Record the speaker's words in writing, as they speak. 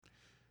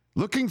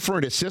Looking for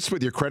an assist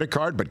with your credit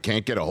card but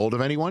can't get a hold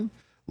of anyone?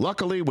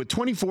 Luckily, with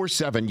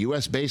 24/7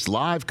 U.S.-based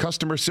live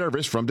customer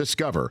service from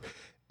Discover,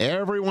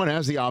 everyone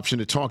has the option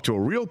to talk to a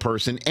real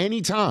person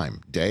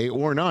anytime, day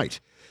or night.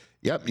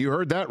 Yep, you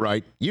heard that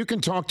right. You can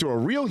talk to a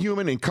real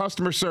human in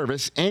customer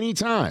service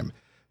anytime.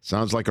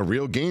 Sounds like a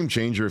real game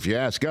changer if you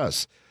ask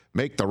us.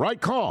 Make the right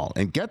call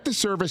and get the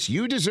service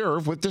you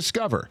deserve with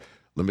Discover.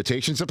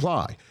 Limitations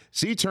apply.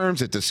 See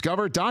terms at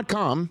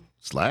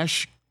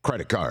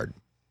discover.com/credit card.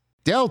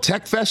 Dell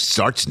Tech Fest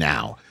starts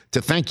now.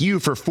 To thank you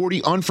for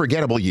 40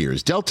 unforgettable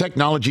years, Dell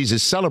Technologies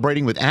is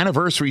celebrating with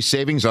anniversary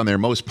savings on their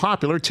most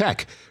popular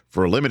tech.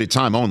 For a limited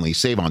time only,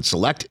 save on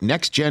select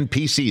next-gen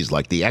PCs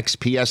like the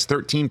XPS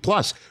 13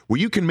 Plus, where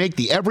you can make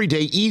the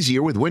everyday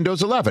easier with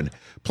Windows 11.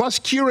 Plus,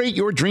 curate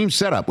your dream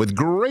setup with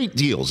great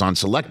deals on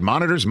select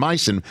monitors,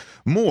 mice, and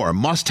more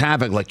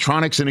must-have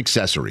electronics and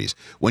accessories.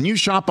 When you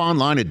shop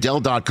online at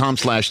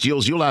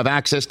Dell.com/deals, you'll have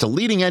access to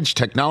leading-edge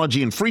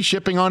technology and free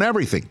shipping on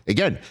everything.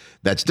 Again,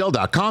 that's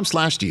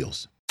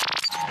Dell.com/deals.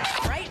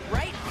 Right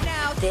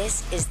now,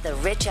 this is the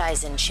Rich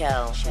Eisen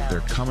Show.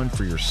 They're coming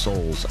for your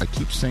souls. I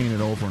keep saying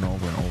it over and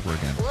over and over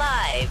again.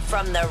 Live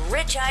from the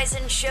Rich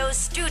Eisen Show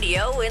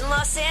studio in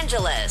Los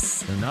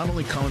Angeles. They're not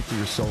only coming for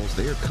your souls,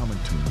 they are coming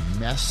to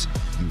mess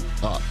you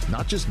up.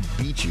 Not just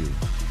beat you,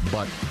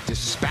 but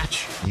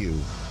dispatch you.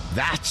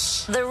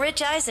 That's The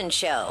Rich Eisen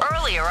Show.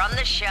 Earlier on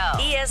the show,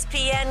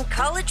 ESPN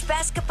college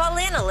basketball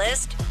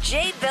analyst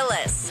Jay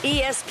Billis.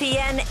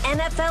 ESPN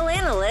NFL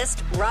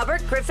analyst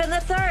Robert Griffin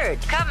III.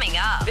 Coming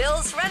up,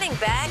 Bills running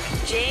back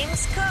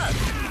James Cook.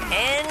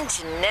 And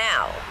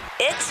now,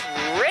 it's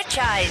Rich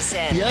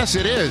Eisen. Yes,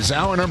 it is.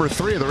 Hour number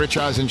 3 of the Rich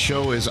Eisen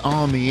Show is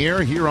on the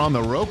air here on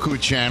the Roku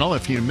channel.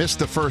 If you missed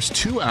the first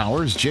 2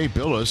 hours, Jay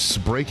Billis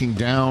breaking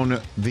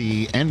down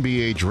the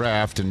NBA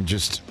draft and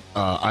just,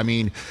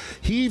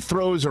 he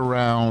throws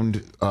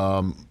around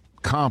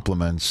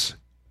compliments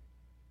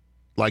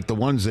like the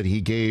ones that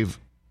he gave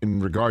in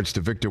regards to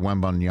Victor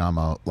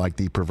Wembanyama, like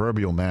the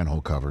proverbial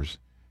manhole covers.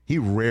 He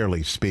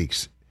rarely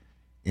speaks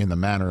in the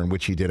manner in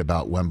which he did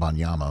about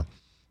Wembanyama.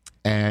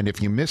 And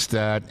if you missed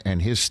that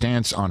and his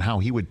stance on how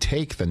he would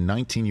take the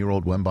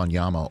 19-year-old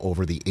Wembanyama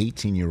over the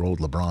 18-year-old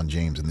LeBron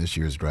James in this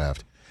year's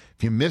draft,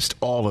 if you missed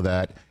all of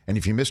that, and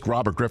if you missed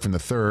Robert Griffin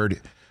III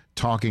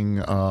talking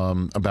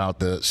about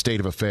the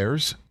state of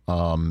affairs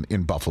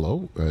in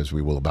Buffalo, as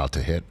we will about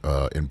to hit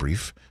in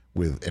brief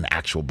with an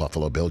actual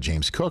Buffalo Bill,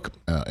 James Cook,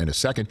 in a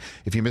second,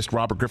 if you missed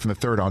Robert Griffin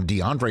III on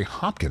DeAndre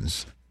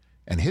Hopkins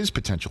and his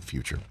potential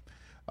future,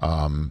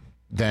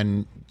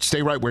 then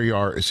stay right where you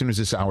are. As soon as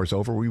this hour is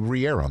over, we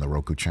re-air on the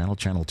Roku channel,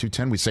 channel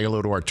 210. We say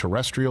hello to our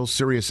terrestrial,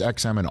 Sirius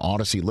XM, and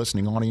Odyssey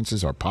listening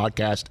audiences, our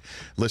podcast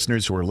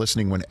listeners who are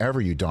listening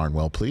whenever you darn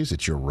well please.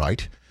 It's your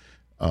right.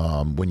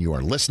 When you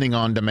are listening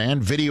on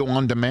demand, video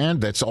on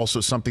demand, that's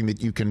also something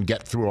that you can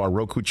get through our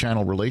Roku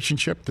channel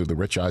relationship, through the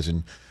Rich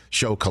Eisen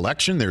Show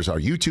collection. There's our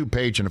YouTube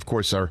page, and, of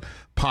course, our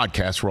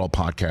podcast where all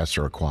podcasts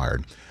are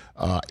acquired.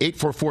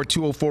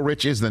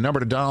 844-204-RICH is the number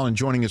to dial, and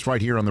joining us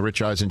right here on the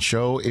Rich Eisen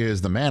Show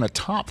is the man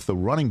atop the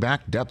running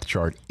back depth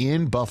chart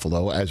in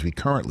Buffalo as we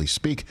currently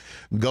speak,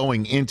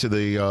 going into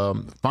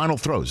the final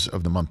throes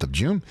of the month of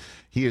June.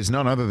 He is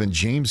none other than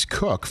James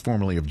Cook,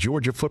 formerly of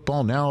Georgia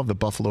football, now of the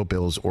Buffalo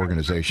Bills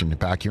organization.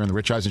 Back here on the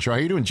Rich Eisen Show. How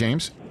you doing,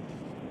 James?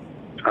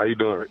 How you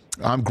doing?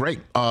 I'm great.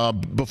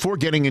 Before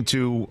getting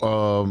into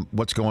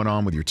what's going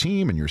on with your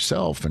team and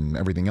yourself and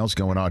everything else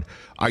going on,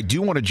 I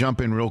do want to jump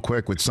in real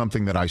quick with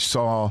something that I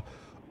saw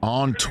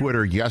on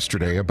Twitter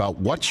yesterday about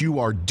what you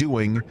are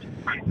doing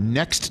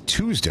next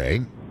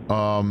Tuesday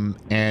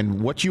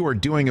and what you are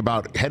doing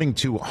about heading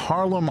to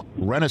Harlem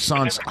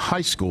Renaissance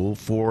High School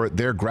for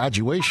their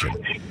graduation.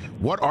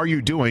 What are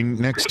you doing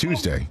next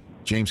Tuesday,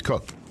 James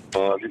Cook?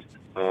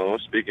 I'm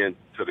speaking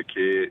to the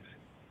kids,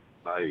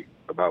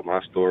 about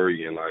my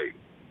story and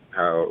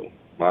how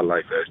my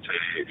life has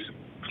changed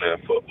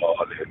playing football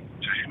and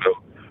just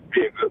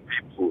being good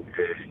people.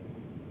 And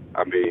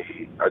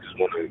I just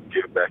want to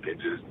give back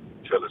and just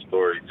tell a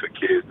story to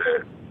kids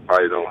that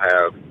probably don't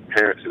have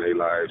parents in their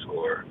lives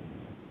or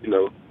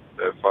that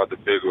father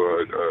figure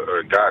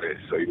or guidance.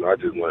 So I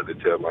just wanted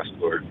to tell my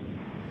story.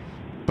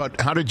 But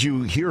how did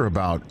you hear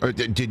about? I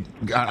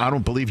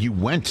don't believe you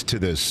went to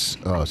this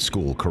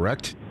school,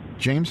 correct,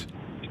 James?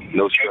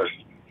 No, sir.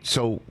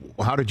 So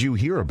how did you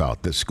hear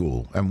about this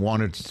school and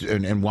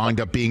wind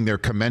up being their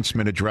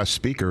commencement address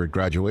speaker at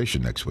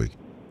graduation next week?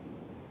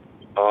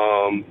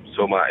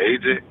 So my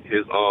agent,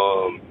 his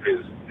aunt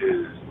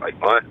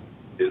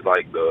is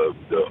the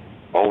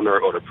owner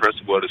or the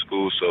principal of the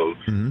school. So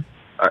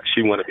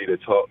she wanted me to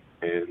talk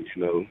and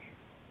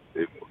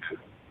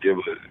give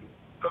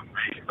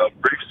a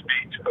brief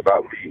speech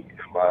about me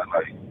and my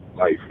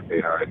life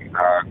and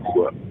how I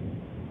grew up.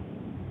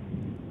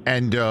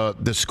 And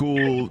the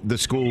school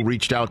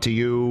reached out to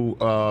you,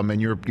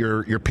 and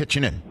you're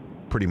pitching in,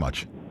 pretty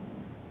much.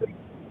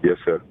 Yes,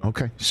 sir.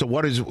 Okay. So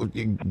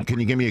can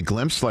you give me a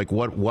glimpse?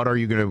 What are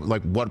you going to,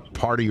 what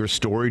part of your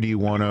story do you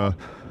want to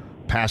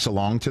pass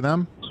along to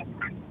them,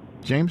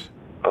 James?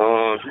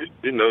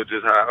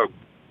 Just how I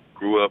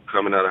grew up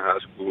coming out of high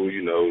school,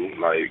 you know,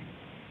 like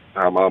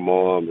how my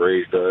mom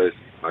raised us,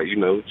 like, you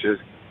know,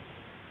 just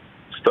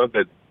stuff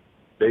that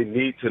they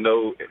need to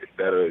know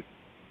that'll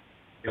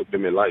help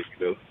them in life,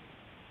 you know.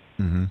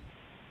 Mm-hmm.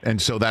 And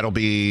so that'll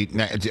be,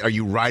 are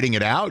you writing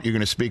it out? You're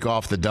going to speak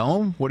off the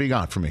dome? What do you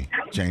got for me,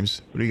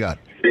 James? What do you got?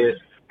 Yeah,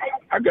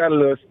 I got a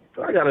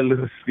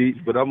little speech,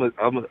 but I'm gonna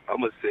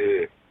say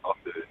it off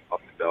the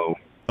dome.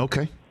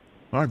 Okay.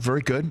 All right,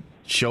 very good.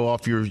 Show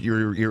off your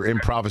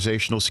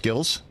improvisational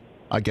skills.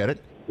 I get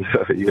it.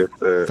 Yes,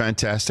 sir.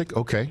 Fantastic.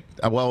 Okay.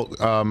 Well,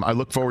 I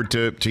look forward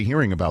to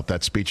hearing about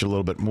that speech a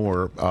little bit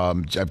more.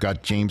 I've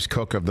got James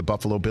Cook of the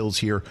Buffalo Bills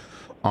here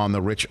on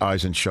the Rich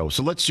Eisen Show.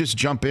 So let's just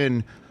jump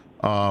in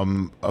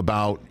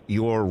about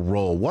your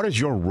role. What is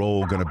your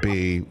role going to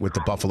be with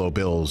the Buffalo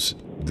Bills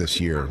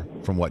this year,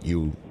 from what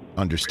you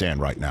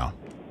understand right now,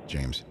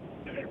 James?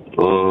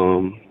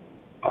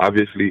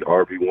 Obviously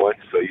RB1.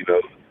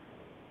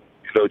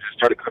 So just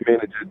try to come in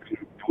and just do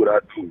what I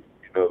do. You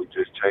know,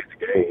 just change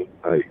the game.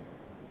 Like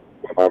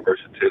my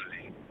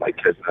versatility, like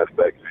catching out the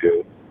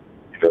backfield.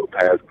 You know,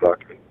 pass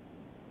blocking.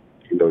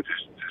 You know,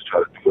 just try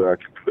to do what I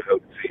can do to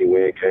help the team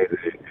win games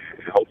and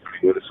hopefully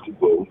win a Super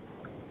Bowl.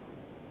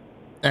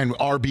 And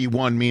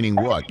RB1 meaning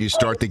what? You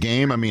start the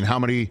game? I mean, how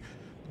many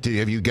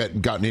have you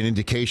gotten an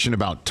indication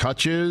about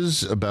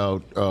touches,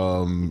 about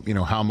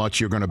how much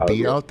you're going to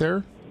be out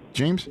there,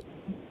 James?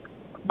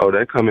 Oh,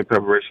 that come in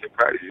preparation and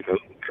practice, you know.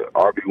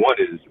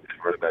 RB1 is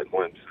running back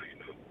one,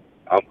 so,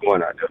 I'm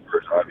going out there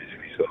first, obviously.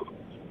 So,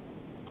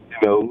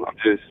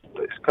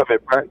 it's come in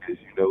practice,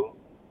 what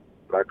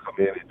I come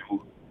in and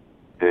do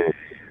and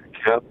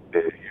camp,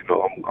 and,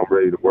 I'm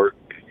ready to work.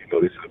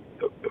 And, this is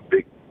a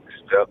big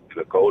step and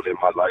a goal in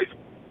my life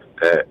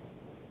that,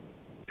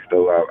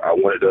 I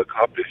wanted to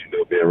accomplish,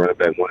 being running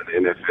back one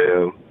in the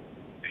NFL,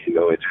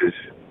 and just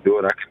do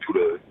what I can do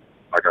to,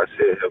 like I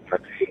said, help my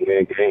team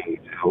win games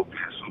and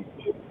hopefully a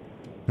Super Bowl.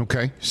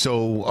 Okay. So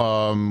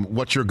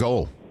what's your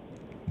goal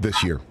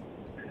this year?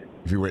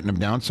 Have you written them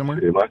down somewhere?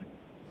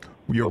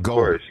 Your goal.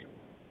 Of course.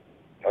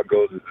 My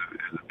goal is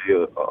to be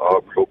an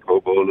all-pro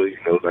bowler,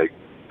 like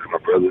my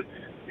brother,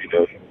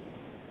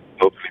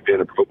 hopefully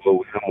being a Pro Bowl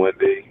with him one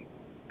day.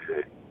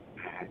 And,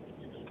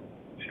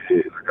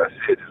 like I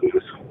said, just win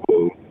a Super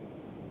Bowl.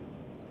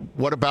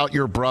 What about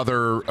your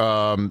brother?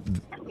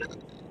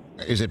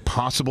 Is it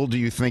possible, do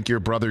you think your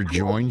brother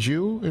joins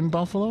you in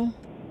Buffalo?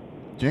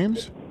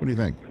 James, what do you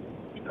think?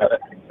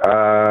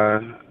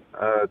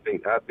 I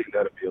think that'll be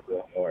a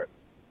little hard.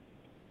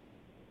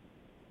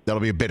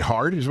 That'll be a bit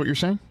hard, is what you're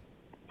saying?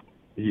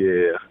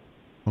 Yeah.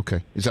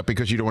 Okay. Is that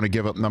because you don't want to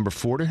give up number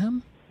 4 to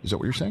him? Is that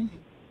what you're saying,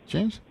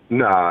 James?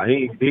 Nah,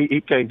 he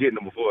can't get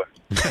number 4.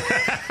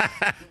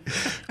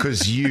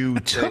 Because you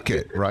took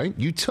it, right?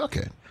 You took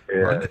it. Yeah,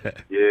 right?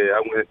 Yeah.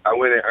 I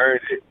went and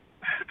earned it.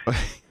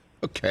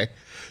 Okay.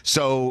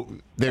 So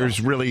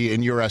there's really,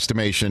 in your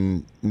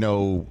estimation,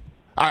 no.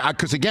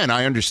 Because again,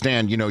 I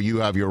understand. You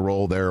have your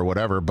role there or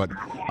whatever, but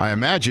I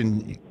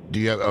imagine, do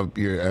you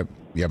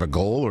have a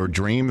goal or a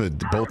dream that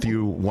both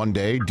you one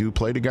day do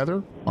play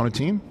together on a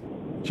team,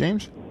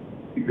 James?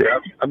 Yeah,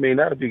 I mean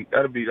that'd be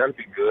good.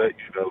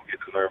 Get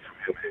to learn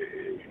from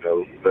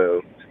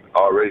him.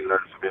 Already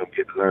learned from him.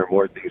 Get to learn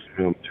more things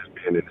from him. Just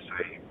being in the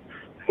same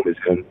room as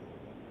him.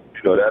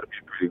 That'd be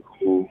pretty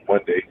cool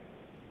one day.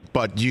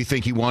 But do you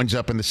think he winds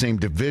up in the same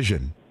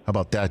division? How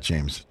about that,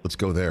 James? Let's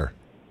go there.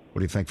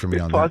 What do you think for me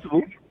on that?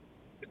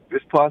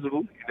 It's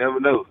possible. You never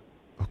know.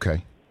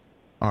 Okay.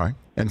 All right.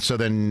 And so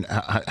then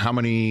how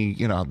many,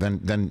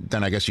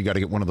 then I guess you got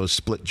to get one of those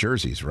split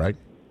jerseys, right?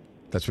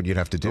 That's what you'd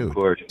have to do. Of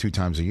course. 2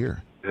 times a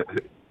year.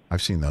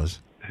 I've seen those.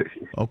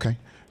 Okay.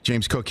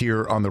 James Cook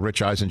here on the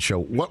Rich Eisen Show.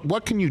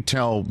 What can you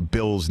tell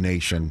Bills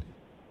Nation,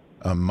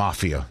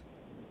 Mafia,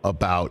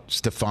 about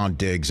Stephon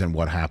Diggs and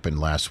what happened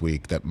last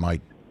week that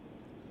might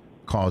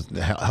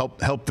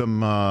help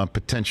them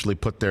potentially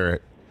put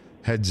their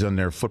heads on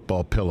their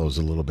football pillows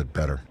a little bit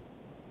better,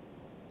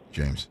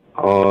 James?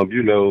 I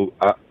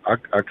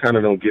kind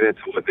of don't get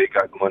into what they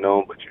got going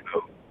on, but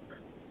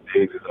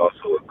Diggs is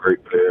also a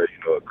great player,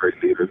 a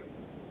great leader,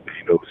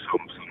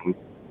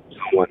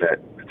 someone that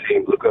the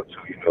team look up to,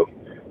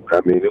 But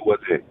I mean, it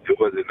wasn't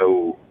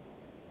no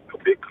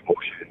big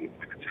commotion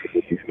with the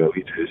team,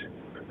 he just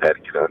had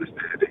to get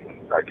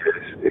understanding, I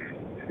guess,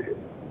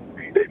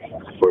 and they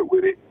moved forward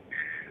with it.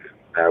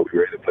 Now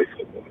we're ready to play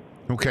football.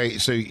 Okay,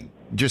 so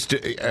just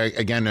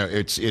again,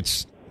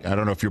 it's I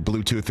don't know if you're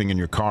Bluetoothing in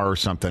your car or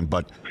something,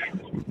 but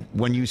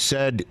when you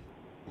said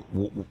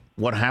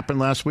what happened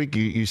last week,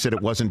 you said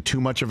it wasn't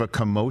too much of a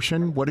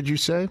commotion. What did you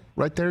say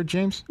right there,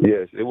 James?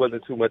 Yes, it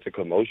wasn't too much of a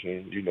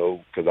commotion,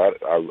 because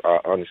I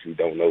honestly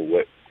don't know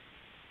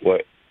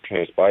what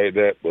transpired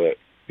that, but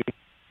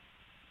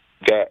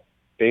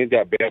things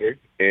got better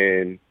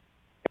and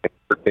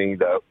worked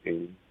things out,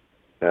 and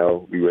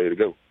now we're ready to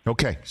go.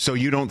 Okay, so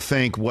you don't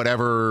think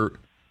whatever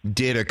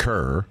did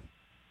occur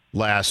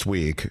last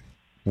week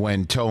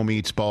when toe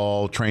meets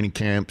ball, training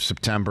camp,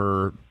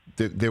 September,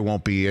 there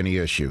won't be any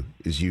issue?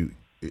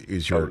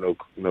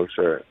 No,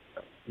 sir.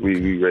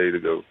 We ready to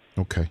go.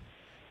 Okay.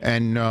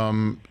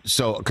 And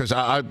so, because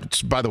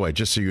by the way,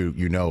 just so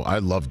you know, I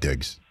love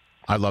Diggs.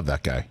 I love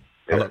that guy.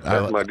 Yeah,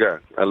 that's my guy.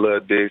 I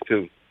love Diggs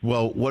too.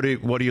 Well, what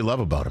do you love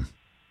about him,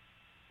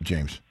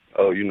 James?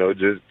 Oh,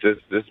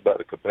 just about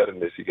the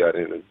competitiveness he got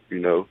in him.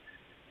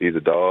 He's a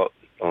dog,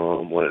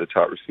 one of the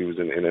top receivers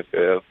in the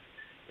NFL.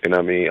 And,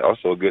 I mean,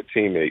 also a good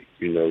teammate.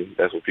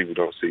 That's what people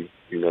don't see,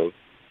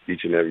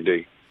 each and every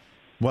day.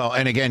 Well,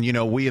 and again,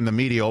 we in the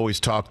media always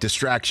talk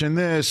distraction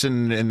this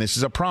and this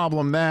is a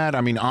problem that.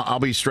 I mean, I'll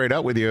be straight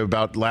up with you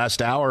about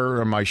last hour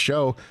on my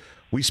show.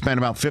 We spent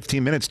about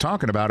 15 minutes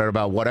talking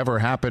about whatever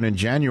happened in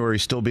January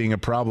still being a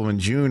problem in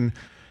June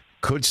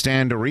could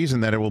stand to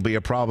reason that it will be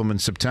a problem in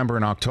September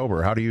and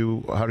October. How do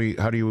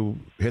you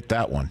hit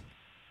that one,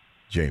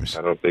 James?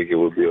 I don't think it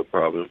would be a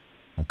problem.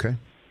 Okay.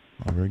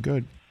 Well, very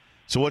good.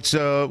 So what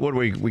do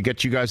we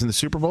get you guys in the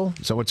Super Bowl?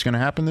 Is that what's going to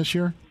happen this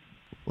year?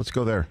 Let's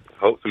go there.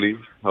 Hopefully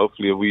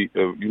we,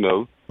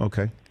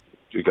 Okay.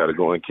 We got to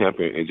go in camp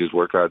and just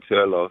work our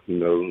tail off,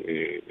 and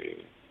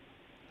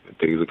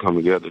things will come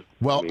together.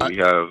 Well, we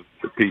have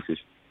the pieces.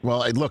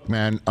 Well, look,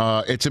 man,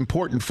 it's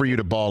important for you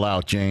to ball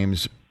out,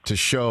 James, to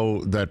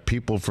show that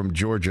people from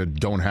Georgia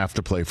don't have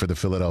to play for the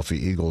Philadelphia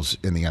Eagles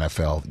in the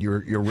NFL.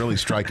 You're really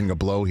striking a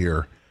blow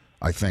here.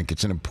 I think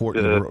it's an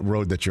important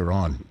road that you're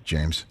on,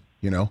 James.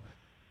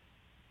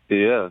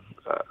 Yeah,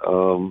 that's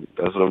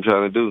what I'm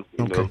trying to do.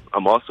 Okay.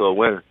 I'm also a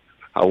winner.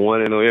 I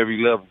won it on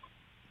every level.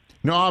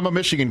 No, I'm a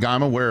Michigan guy.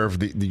 I'm aware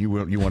of you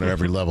won at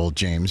every level,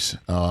 James.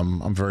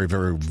 I'm very,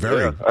 very,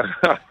 very.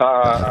 Yeah.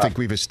 I think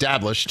we've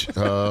established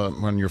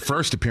on your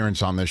first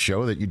appearance on this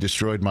show that you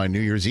destroyed my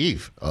New Year's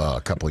Eve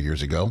a couple of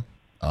years ago.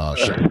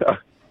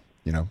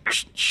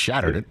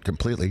 Shattered it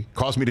completely.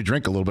 Caused me to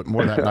drink a little bit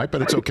more that night,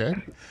 but it's okay.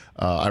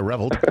 I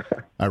reveled.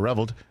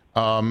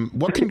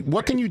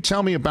 What can you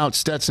tell me about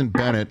Stetson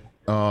Bennett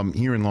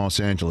here in Los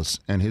Angeles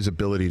and his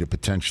ability to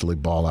potentially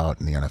ball out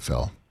in the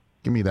NFL?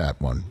 Give me that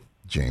one,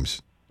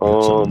 James.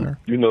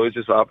 It's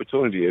just an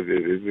opportunity. If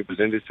it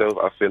presents itself,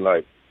 I feel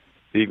like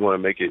he's going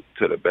to make it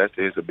to the best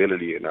of his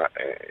ability, and I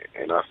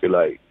feel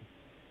like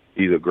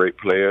he's a great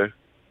player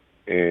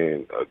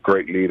and a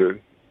great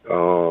leader. He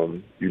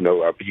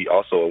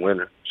also a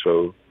winner.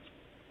 So,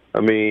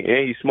 and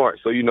he's smart.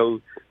 So,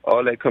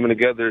 all that coming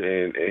together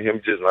and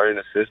him just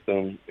learning the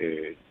system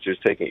and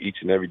just taking each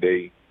and every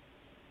day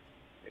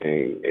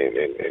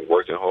and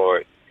working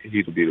hard,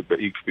 he could be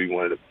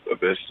one of the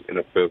best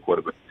NFL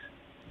quarterbacks.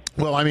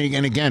 Well,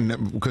 and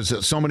again,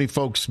 because so many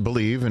folks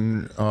believe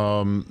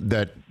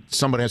that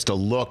somebody has to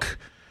look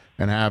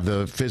and have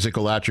the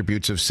physical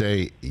attributes of,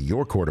 say,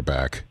 your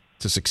quarterback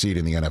to succeed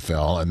in the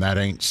NFL, and that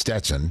ain't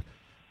Stetson.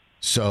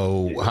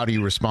 So how do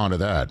you respond to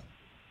that?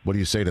 What do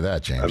you say to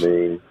that, James?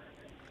 He's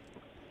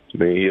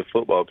a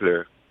football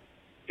player,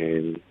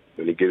 and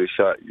when he get a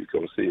shot, you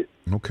come see it.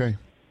 Okay,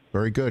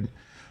 very good.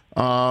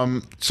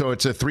 So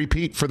it's a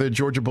three-peat for the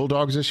Georgia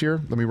Bulldogs this year?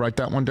 Let me write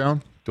that one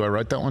down. Do I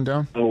write that one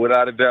down?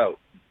 Without a doubt.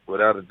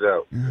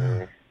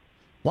 Yeah.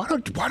 Why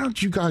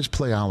don't you guys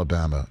play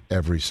Alabama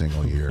every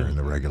single year in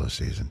the regular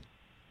season?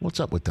 What's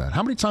up with that?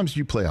 How many times do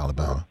you play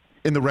Alabama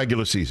in the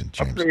regular season,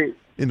 James? I played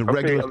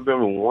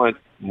Alabama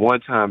one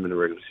time in the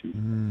regular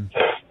season.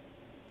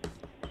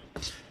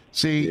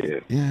 See,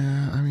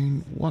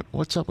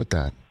 what's up with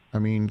that?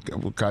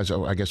 Guys,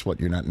 I guess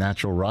you're not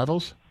natural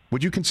rivals?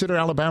 Would you consider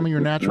Alabama your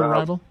natural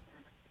rival?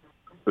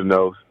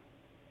 No.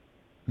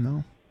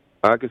 No?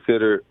 I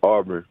consider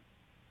Auburn.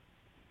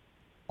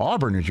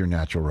 Auburn is your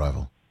natural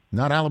rival,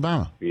 not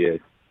Alabama. Yes.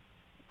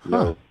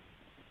 No.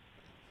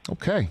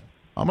 Okay.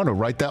 I'm going to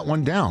write that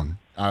one down.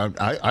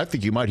 I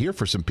think you might hear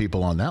for some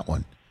people on that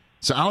one.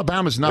 So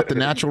Alabama's not the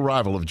natural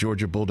rival of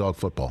Georgia Bulldog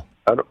football.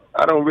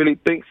 I don't really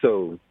think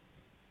so.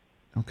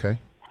 Okay.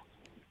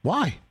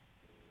 Why?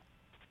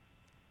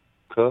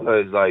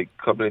 Because,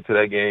 coming into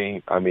that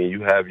game,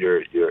 you have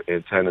your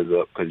antennas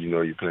up because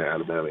you're playing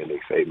Alabama and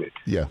Nick Saban.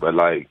 Yeah. But,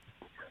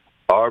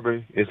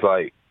 Auburn, it's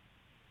like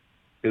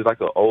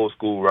an old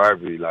school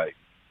rivalry,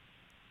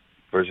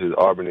 versus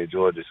Auburn and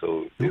Georgia.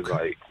 So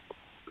it's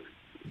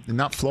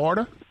not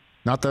Florida,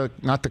 not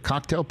the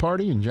cocktail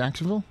party in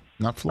Jacksonville,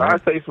 not Florida.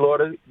 I say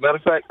Florida. Matter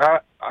of fact,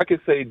 I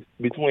could say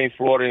between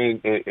Florida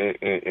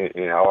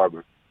and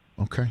Auburn.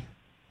 Okay,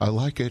 I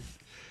like it.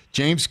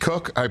 James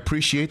Cook, I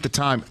appreciate the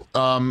time.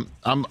 I'm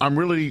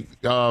really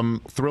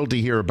thrilled to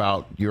hear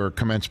about your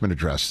commencement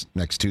address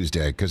next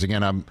Tuesday because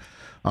again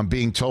I'm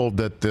being told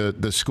that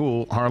the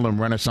school, Harlem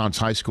Renaissance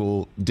High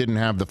School, didn't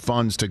have the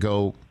funds to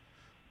go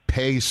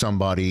pay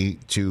somebody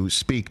to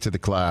speak to the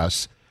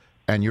class,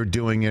 and you're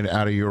doing it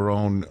out of your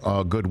own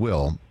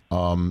goodwill.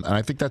 And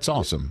I think that's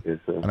awesome. Yes,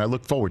 sir. And I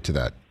look forward to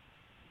that.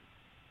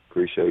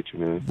 Appreciate you,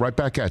 man. Right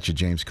back at you,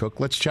 James Cook.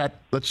 Let's chat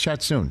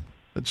soon.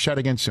 Let's chat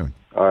again soon.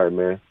 All right,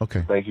 man.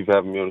 Okay. Thank you for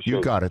having me on the show.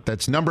 You got it.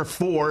 That's number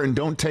 4, and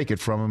don't take it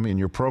from him, in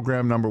your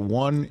program, number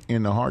 1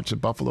 in the hearts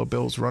of Buffalo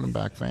Bills running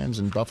back fans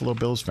and Buffalo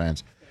Bills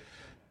fans.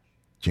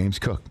 James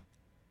Cook.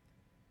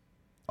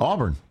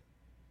 Auburn.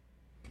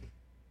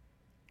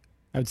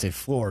 I would say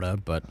Florida,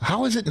 but...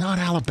 How is it not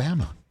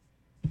Alabama?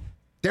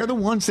 They're the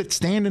ones that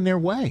stand in their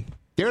way.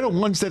 They're the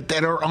ones that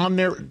are on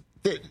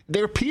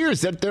their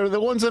peers, that they're the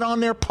ones that are on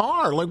their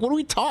par. Like, what are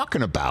we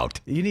talking about?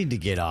 You need to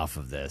get off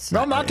of this.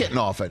 No, I'm not getting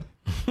off it.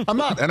 I'm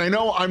not. And I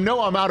know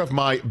I'm out of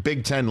my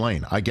Big Ten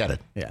lane. I get it.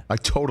 Yeah. I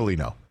totally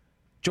know.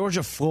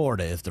 Georgia,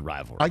 Florida is the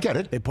rivalry. I get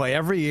it. They play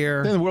every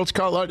year. Yeah, the world's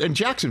in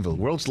Jacksonville,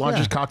 world's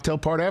largest cocktail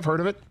party. I've heard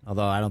of it.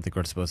 Although I don't think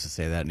we're supposed to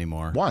say that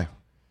anymore. Why?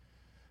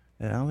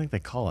 I don't think they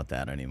call it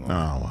that anymore.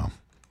 Oh,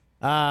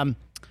 well.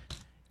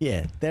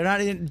 Yeah, they're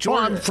not in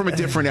Georgia. Well, I'm from a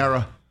different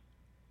era.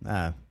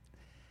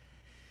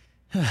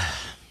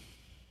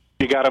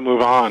 You got to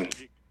move on.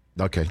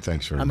 Okay,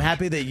 thanks very much. I'm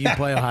happy that you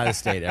play Ohio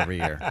State every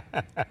year.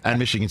 And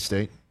Michigan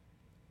State.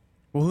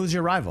 Well, who's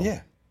your rival?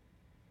 Yeah.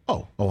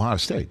 Oh, Ohio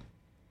State.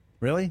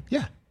 Really?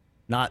 Yeah.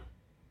 Not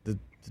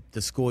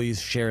the school you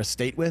share a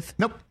state with?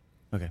 Nope.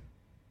 Okay.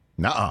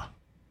 Nuh-uh.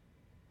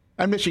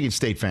 And Michigan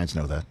State fans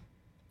know that.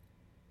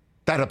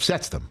 That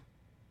upsets them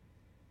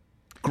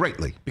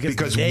greatly.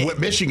 Because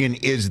Michigan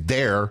is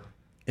their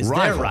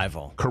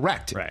rival.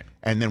 Correct. Right.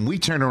 And then we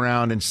turn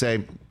around and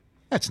say,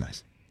 that's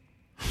nice.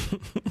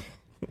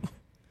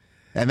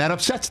 And that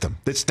upsets them.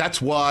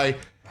 That's why,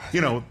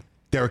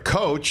 their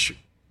coach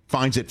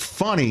finds it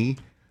funny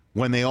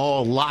when they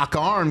all lock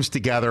arms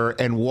together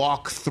and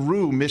walk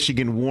through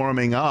Michigan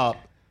warming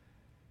up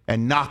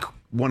and knock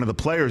one of the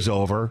players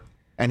over,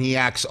 and he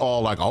acts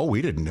all like, oh,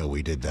 we didn't know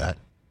we did that.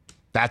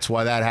 That's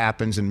why that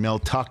happens. And Mel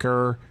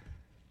Tucker,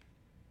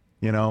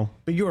 But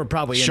you were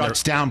probably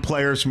shuts down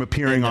players from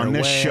appearing on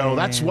this show.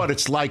 That's what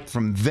it's like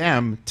from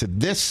them to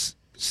this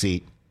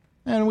seat.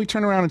 And we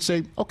turn around and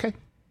say, okay,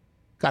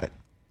 got it.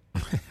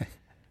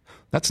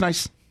 That's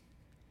nice.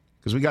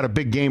 Because we got a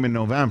big game in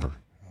November.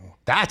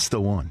 That's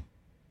the one.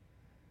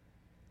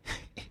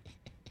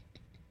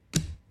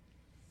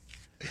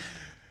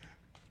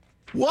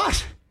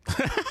 What?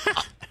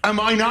 Am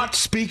I not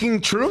speaking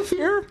truth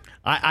here?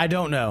 I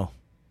don't know.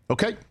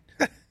 Okay.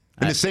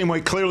 In the same way,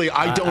 clearly,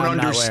 I don't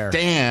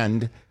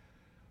understand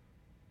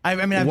I've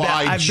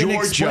why been Georgia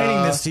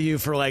explaining this to you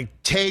for like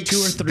takes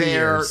 2 or 3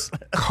 their years.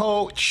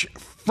 coach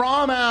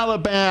from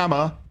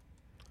Alabama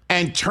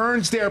and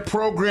turns their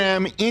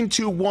program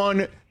into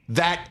one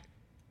that,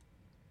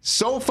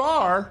 so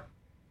far,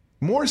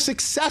 more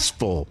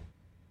successful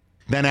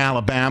than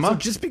Alabama. So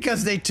just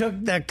because they took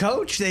that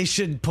coach, they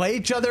should play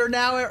each other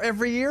now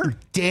every year?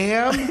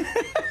 Damn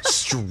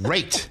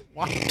straight.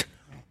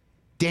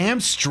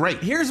 Damn straight.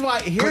 Here's why.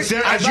 As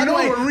you know,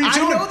 we're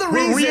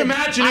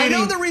reimagining. I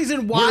know the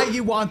reason why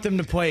you want them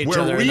to play each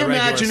other in the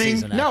regular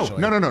season. No.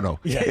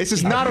 This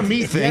is not a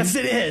me thing. Yes,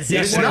 it is.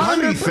 It's not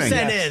a me thing.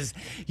 100% is.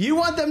 You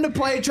want them to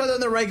play each other in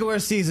the regular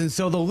season,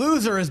 so the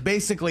loser is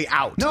basically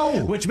out.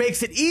 No. Which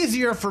makes it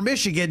easier for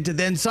Michigan to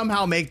then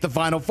somehow make the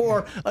Final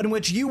Four, in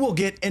which you will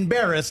get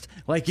embarrassed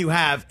like you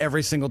have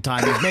every single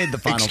time you've made the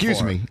Final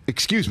Four.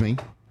 Excuse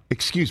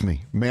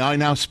me. May I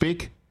now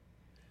speak?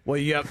 Well,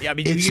 you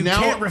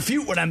can't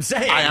refute what I'm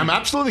saying. I am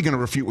absolutely going to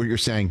refute what you're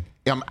saying.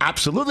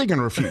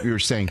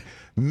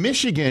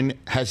 Michigan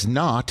has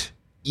not,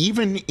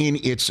 even in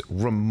its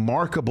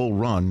remarkable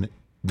run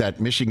that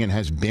Michigan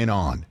has been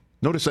on.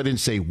 Notice I didn't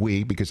say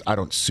we because I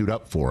don't suit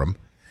up for them.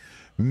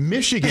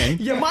 Michigan.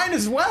 You might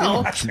as well.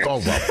 Oh, well.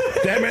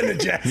 Them and the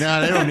Jets. No,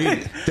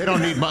 they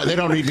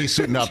don't need me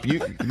suiting up.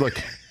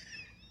 Look.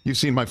 You've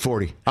seen my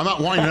 40. I'm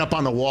not winding up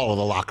on the wall of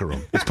the locker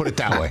room. Let's put it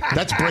that way.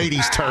 That's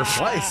Brady's turf.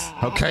 Nice.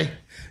 Okay?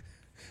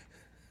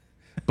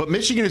 But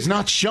Michigan has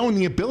not shown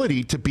the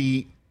ability to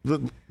be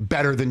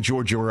better than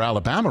Georgia or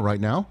Alabama right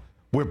now.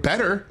 We're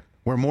better.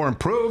 We're more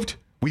improved.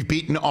 We've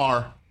beaten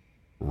our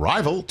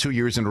rival 2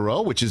 years in a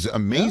row, which is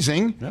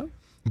amazing. Yeah.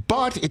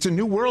 But it's a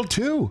new world,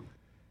 too.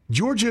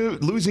 Georgia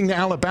losing to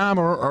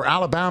Alabama or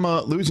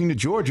Alabama losing to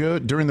Georgia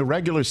during the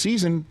regular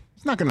season,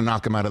 it's not going to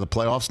knock them out of the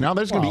playoffs now.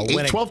 There's going to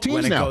be 12 teams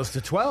when now. When it goes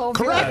to 12.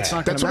 Correct.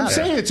 Yeah, that's what I'm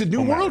saying. It's a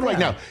new world right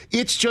now.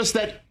 It's just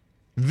that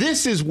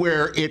this is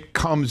where it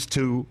comes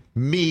to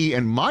me,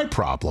 and my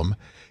problem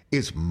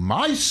is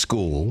my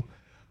school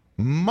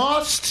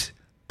must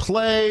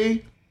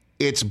play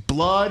its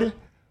blood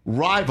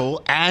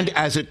rival and,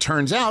 as it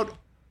turns out,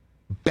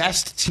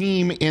 best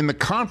team in the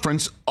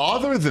conference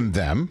other than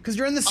them. Because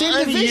you're in the same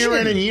division. Year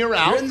in and year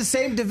out. You're in the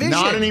same division.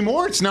 Not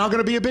anymore. It's now going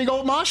to be a big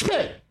old mosh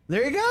pit.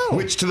 There you go.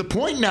 Which to the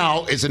point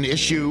now is an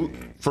issue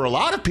for a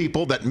lot of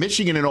people that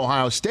Michigan and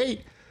Ohio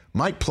State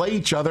might play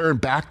each other in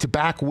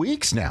back-to-back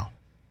weeks now.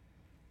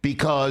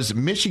 Because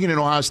Michigan and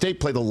Ohio State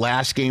play the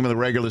last game of the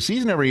regular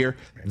season every year.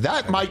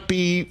 That might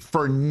be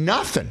for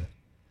nothing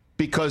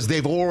because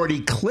they've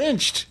already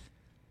clinched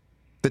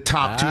the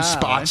top two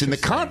spots in the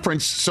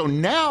conference. So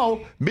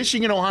now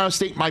Michigan and Ohio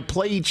State might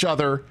play each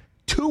other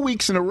 2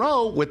 weeks in a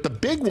row, with the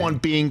big one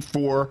being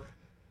for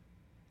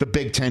the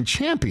Big Ten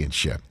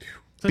championship.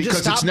 So because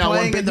just stop it's now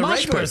playing one in the big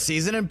regular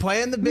season and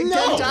play in the Big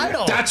Ten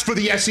title. That's for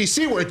the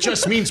SEC, where it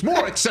just means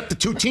more, except the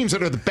two teams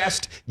that are the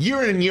best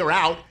year in and year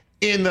out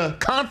in the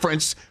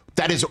conference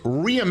that is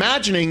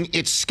reimagining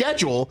its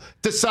schedule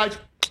decide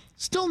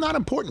still not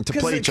important to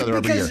play each other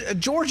every year. Because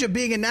Georgia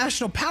being a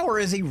national power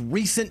is a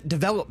recent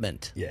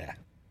development. Yeah.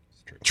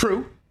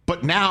 True.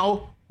 But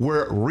now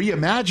We're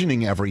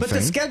reimagining everything. But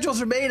the schedules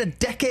are made a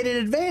decade in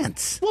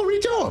advance. Well,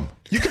 redo them.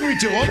 You can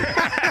redo them.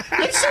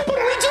 It's simple to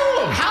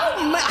redo them.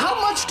 How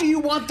much do you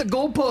want the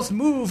goalpost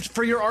moved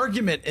for your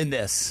argument in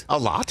this? A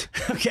lot.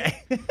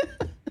 Okay.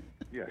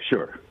 Yeah,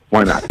 sure.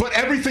 Why not? But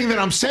everything that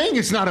I'm saying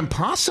is not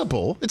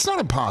impossible. It's not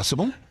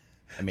impossible.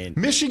 I mean,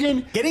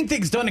 Michigan. Getting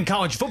things done in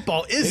college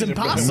football is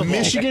impossible.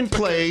 Michigan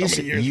plays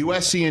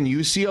USC and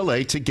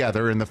UCLA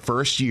together in the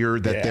first year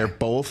that they're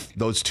both,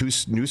 those two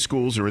new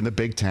schools are in the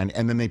Big Ten,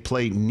 and then they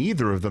play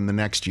neither of them the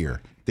next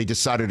year. They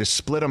decided to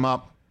split them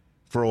up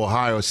for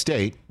Ohio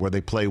State, where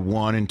they play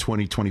one in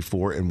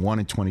 2024 and one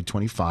in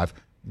 2025.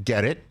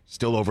 Get it?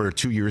 Still over a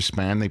 2-year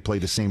span, they play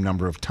the same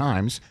number of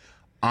times.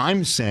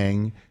 I'm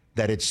saying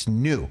that it's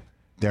new.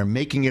 They're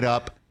making it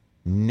up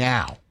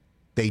now.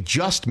 They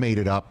just made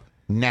it up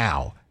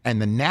now.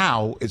 And the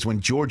now is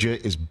when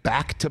Georgia is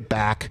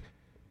back-to-back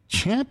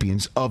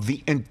champions of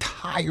the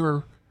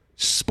entire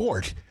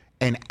sport.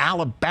 And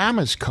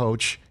Alabama's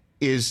coach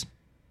is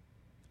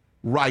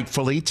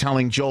rightfully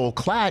telling Joel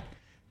Klatt,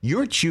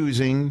 you're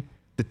choosing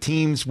the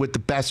teams with the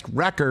best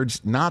records,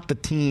 not the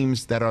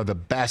teams that are the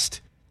best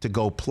to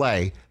go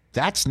play.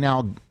 That's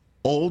now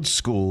old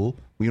school.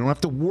 We don't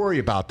have to worry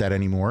about that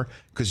anymore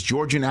because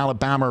Georgia and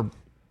Alabama are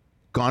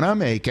going to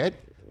make it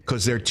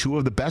because they're two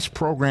of the best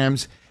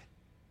programs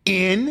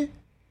in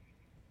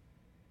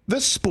the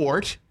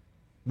sport,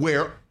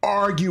 where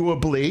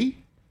arguably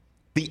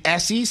the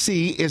SEC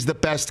is the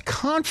best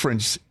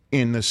conference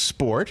in the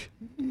sport,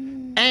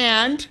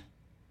 and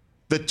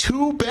the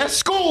two best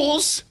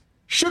schools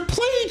should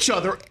play each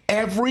other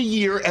every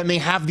year, and they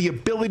have the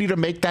ability to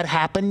make that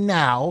happen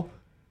now.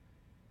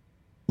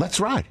 Let's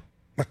ride.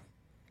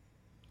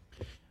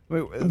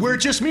 Where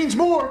it just means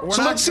more. We're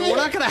not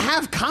going to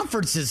have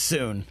conferences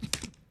soon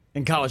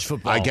in college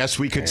football. I guess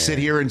we could sit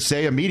here and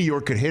say a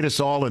meteor could hit us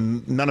all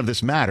and none of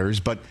this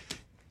matters, but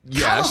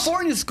yes.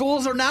 California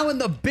schools are now in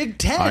the Big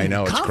Ten. I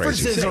know, it's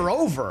Conferences crazy. are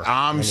over.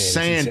 I'm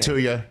saying to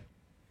you,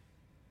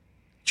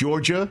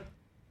 Georgia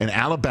and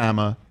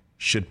Alabama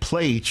should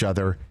play each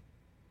other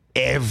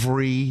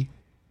every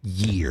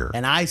year.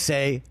 And I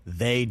say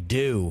they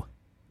do.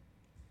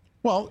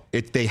 Well,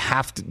 they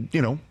have to,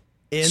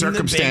 In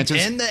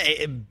circumstances. In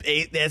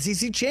the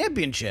SEC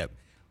championship.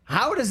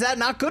 How is that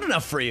not good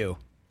enough for you?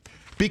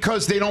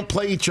 Because they don't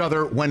play each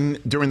other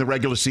during the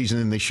regular season,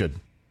 and they should.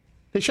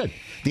 They should.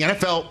 The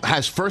NFL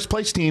has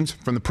first-place teams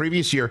from the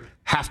previous year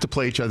have to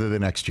play each other the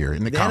next year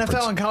in the conference. The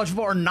NFL and college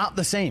football are not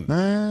the same.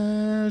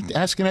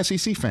 Ask an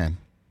SEC fan.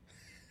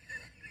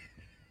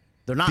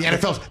 They're not.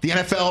 The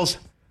NFL's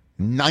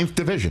ninth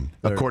division,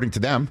 according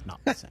to them. Not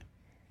the same.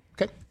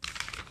 Okay.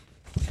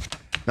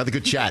 Another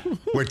good chat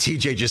where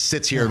TJ just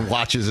sits here and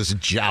watches us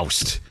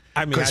joust.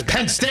 Because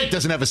Penn State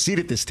doesn't have a seat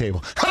at this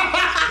table.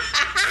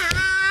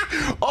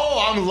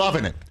 Oh, I'm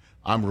loving it.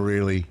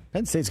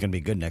 Penn State's going to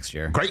be good next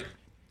year. Great.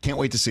 Can't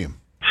wait to see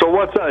him. So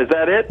what's up? Is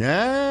that it?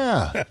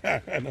 Yeah.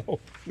 I know.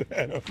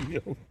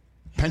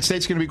 Penn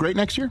State's going to be great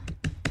next year?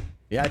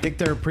 Yeah, I think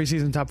they're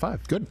preseason top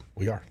 5. Good.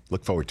 We are.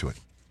 Look forward to it.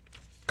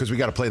 Because we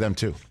got to play them,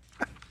 too.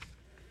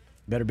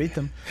 Better beat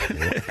them.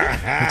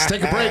 Let's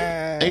take a break.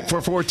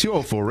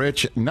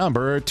 844-204-RICH,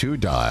 number to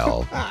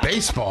dial.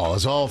 Baseball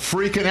is all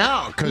freaking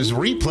out because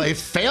replay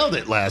failed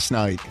it last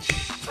night.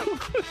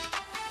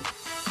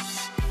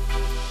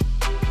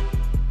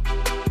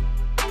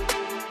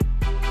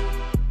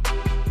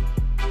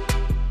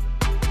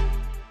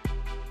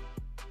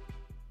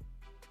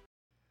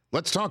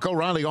 Let's talk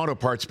O'Reilly Auto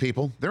Parts,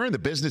 people. They're in the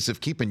business of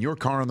keeping your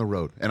car on the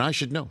road. And I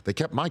should know. They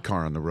kept my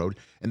car on the road,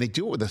 and they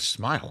do it with a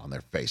smile on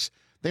their face.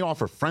 They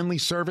offer friendly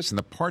service and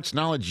the parts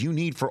knowledge you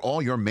need for all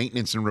your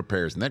maintenance and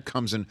repairs. And that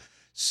comes in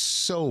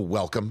so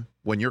welcome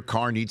when your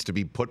car needs to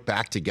be put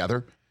back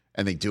together,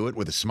 and they do it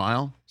with a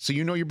smile, so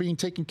you know you're being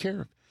taken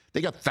care of.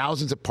 They got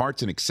thousands of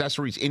parts and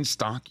accessories in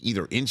stock,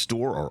 either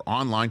in-store or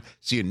online,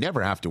 so you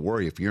never have to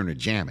worry if you're in a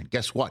jam. And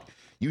guess what?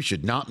 You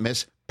should not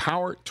miss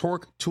Power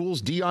Torque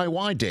Tools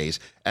DIY days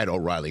at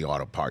O'Reilly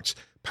Auto Parts.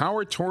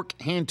 Power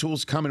Torque hand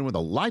tools come in with a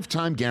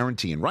lifetime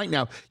guarantee. And right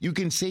now, you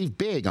can save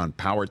big on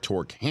Power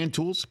Torque hand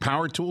tools,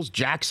 power tools,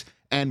 jacks,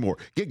 and more.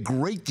 Get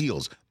great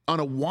deals on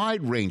a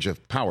wide range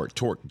of Power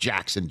Torque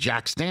jacks and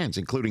jack stands,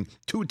 including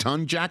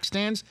 2-ton jack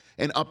stands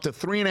and up to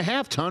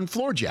 3.5-ton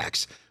floor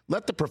jacks.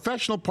 Let the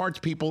professional parts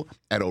people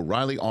at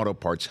O'Reilly Auto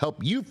Parts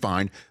help you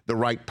find the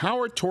right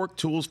Power Torque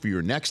tools for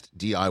your next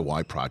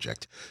DIY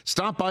project.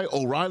 Stop by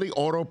O'Reilly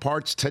Auto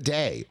Parts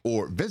today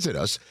or visit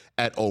us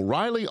at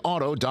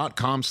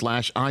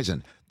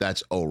O'ReillyAuto.com/Eisen.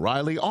 That's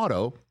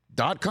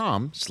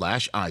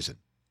O'ReillyAuto.com/Eisen.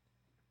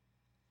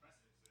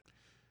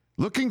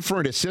 Looking for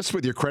an assist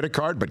with your credit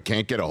card but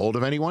can't get a hold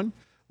of anyone?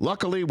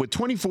 Luckily, with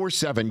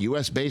 24/7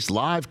 U.S.-based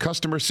live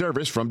customer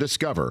service from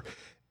Discover,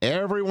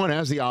 everyone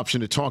has the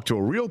option to talk to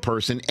a real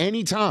person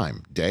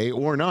anytime, day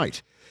or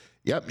night.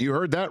 Yep, you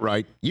heard that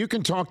right. You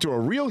can talk to a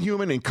real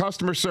human in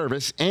customer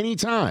service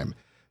anytime.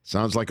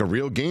 Sounds like a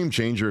real game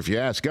changer if you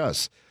ask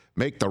us.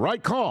 Make the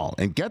right call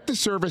and get the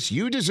service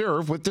you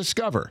deserve with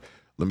Discover.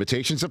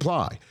 Limitations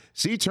apply.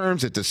 See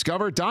terms at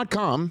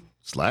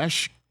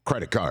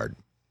discover.com/credit card.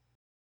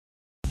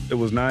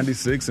 was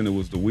 96, and it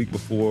was the week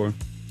before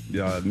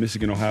the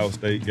Michigan-Ohio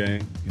State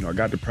game. You know, I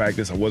got to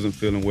practice. I wasn't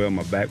feeling well.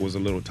 My back was a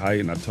little tight,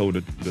 and I told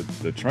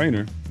the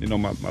trainer, you know,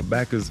 my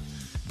back is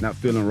not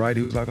feeling right.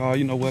 He was like, oh,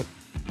 you know what?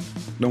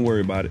 Don't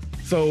worry about it.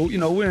 So, you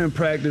know, we're in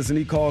practice, and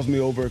he calls me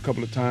over a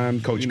couple of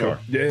times. Coach Carr.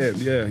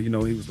 Yeah. You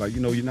know, he was like, you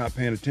know, you're not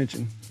paying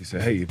attention. He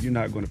said, hey, if you're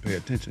not going to pay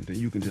attention, then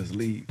you can just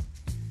leave.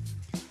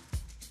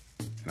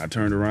 And I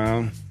turned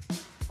around.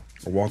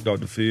 I walked out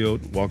the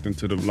field, walked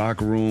into the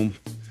locker room,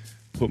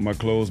 put my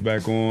clothes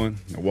back on.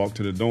 I walked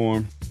to the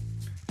dorm,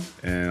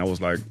 and I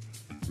was like,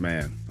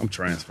 man, I'm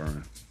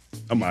transferring.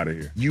 I'm out of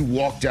here. You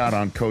walked out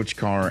on Coach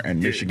Carr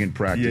and Michigan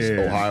practice,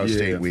 Ohio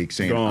State week,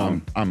 saying,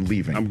 I'm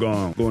leaving. I'm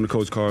gone. Going to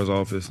Coach Carr's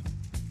office.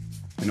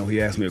 You know,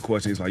 he asked me a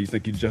question. He's like, you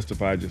think you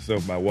justified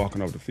yourself by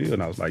walking off the field?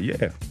 And I was like,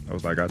 yeah. I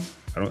was like, I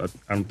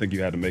don't think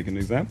you had to make an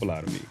example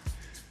out of me.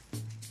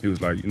 He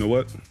was like, you know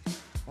what?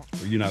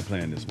 Well, you're not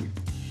playing this week.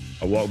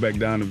 I walked back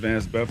down to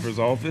Vance Beffer's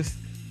office.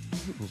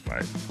 He was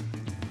like,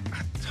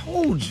 I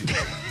told you.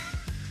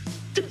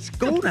 Just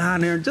go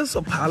down there and just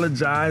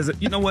apologize.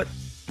 You know what?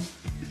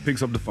 He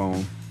picks up the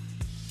phone.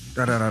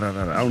 I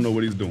don't know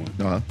what he's doing.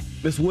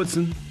 Miss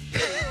Woodson,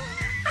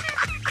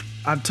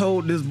 I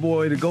told this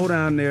boy to go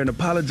down there and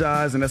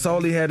apologize, and that's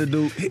all he had to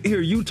do.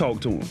 Here, you talk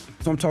to him.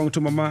 So I'm talking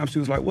to my mom. She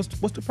was like, "What's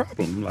the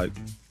problem?" I'm like,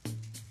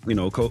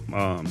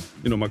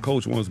 my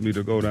coach wants me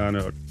to go down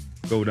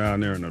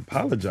there and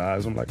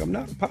apologize. I'm like, I'm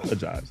not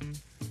apologizing.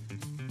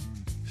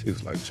 She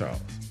was like,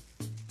 Charles.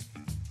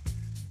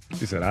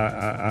 She said,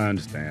 I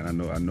understand.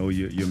 I know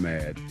you're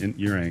mad and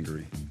you're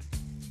angry.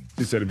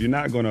 She said, if you're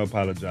not going to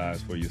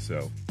apologize for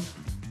yourself,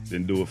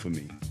 then do it for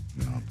me.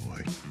 Oh,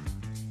 boy.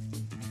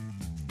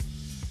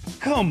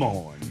 Come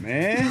on,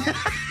 man.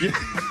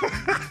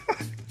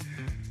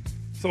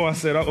 So I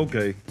said,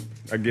 okay.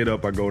 I get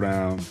up, I go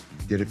down.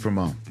 Did it for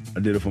Mom. I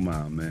did it for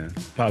Mom, man.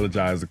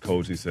 Apologized to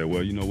Coach. He said,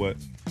 well, you know what?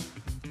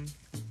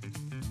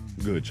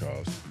 Good,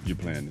 Charles. You're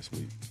playing this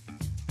week.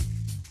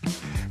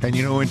 And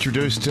you know who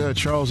introduced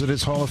Charles at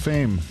his Hall of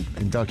Fame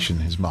induction?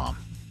 His mom.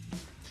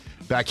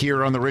 Back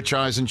here on the Rich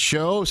Eisen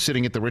Show,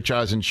 sitting at the Rich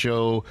Eisen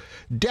Show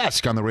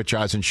desk on the Rich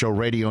Eisen Show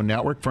radio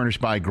network,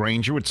 furnished by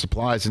Grainger with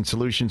supplies and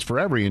solutions for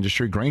every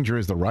industry. Grainger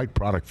is the right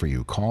product for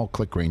you. Call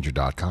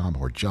clickgrainger.com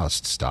or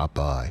just stop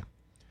by.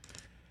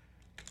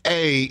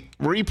 A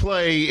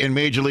replay in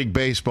Major League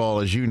Baseball,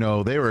 as you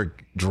know, they were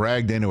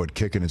dragged into it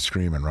kicking and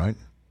screaming, right?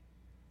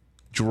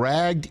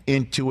 Dragged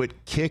into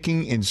it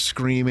kicking and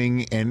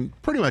screaming, and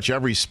pretty much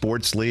every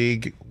sports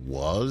league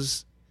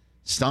was.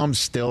 Some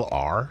still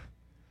are.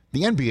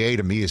 The NBA,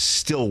 to me, is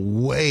still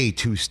way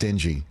too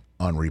stingy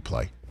on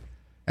replay.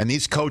 And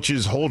these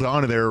coaches hold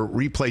on to their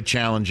replay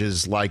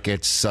challenges like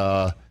it's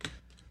the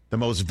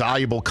most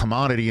valuable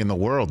commodity in the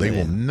world. They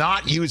will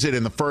not use it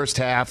in the first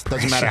half.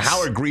 Doesn't matter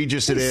how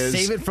egregious it is.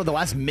 Save it for the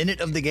last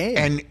minute of the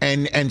game.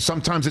 And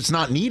sometimes it's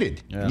not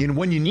needed. Yeah.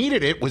 When you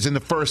needed it was in the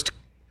first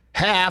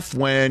half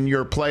when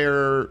your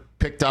player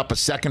picked up a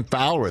second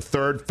foul or a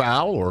third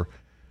foul, or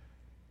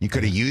you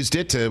could have used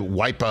it to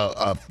wipe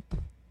a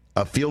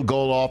field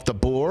goal off the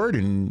board,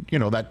 and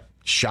that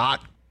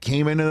shot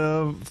came into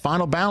the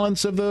final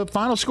balance of the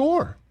final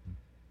score.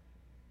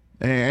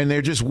 And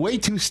they're just way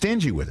too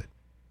stingy with it.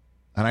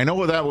 And I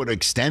know that would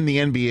extend the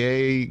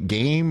NBA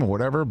game or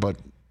whatever, but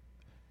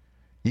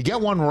you get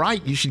one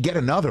right, you should get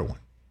another one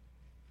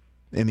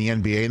in the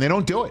NBA, and they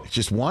don't do it. It's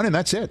just one, and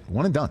that's it.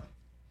 One and done.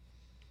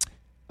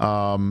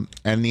 And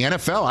the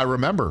NFL, I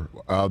remember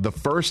the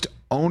first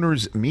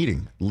owners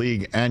meeting,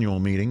 annual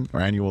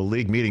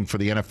league meeting for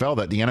the NFL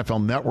that the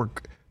NFL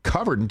Network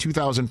covered in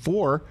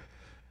 2004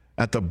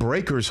 at the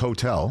Breakers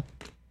Hotel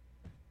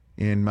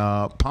in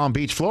Palm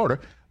Beach, Florida.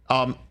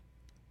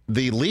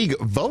 The league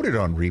voted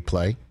on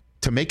replay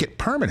to make it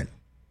permanent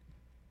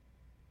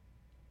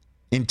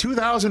in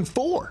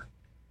 2004.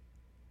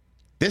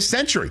 This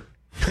century.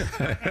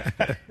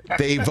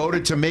 They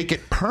voted to make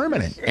it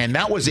permanent, and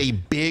that was a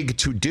big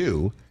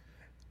to-do.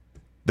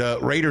 The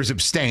Raiders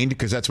abstained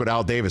because that's what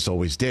Al Davis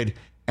always did,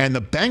 and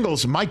the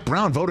Bengals, Mike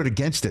Brown, voted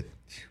against it.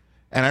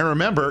 And I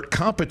remember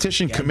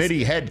competition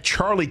committee head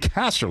Charlie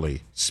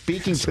Casserly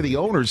speaking to the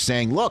owners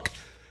saying, look,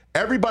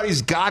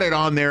 everybody's got it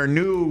on their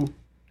new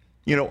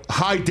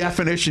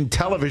high-definition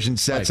television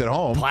sets at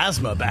home.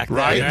 Plasma back then.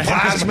 Right?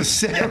 Plasma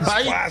set,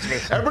 right?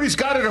 Plasma. Everybody's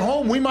got it at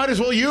home. We might as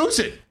well use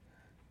it.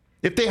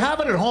 If they have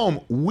it at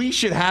home, we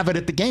should have it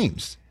at the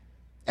games.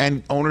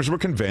 And owners were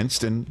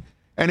convinced, and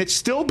it's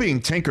still being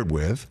tinkered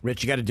with.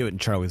 Rich, you got to do it in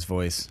Charlie's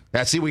voice.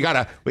 See, we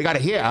gotta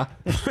hear.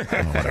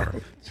 Whatever.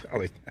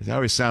 Charlie. I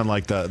always sound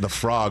like the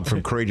frog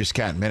from Courageous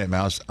Cat and Minute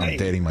Mouse. I'm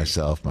dating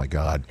myself. My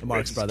God. The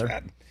Marx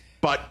brother.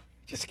 But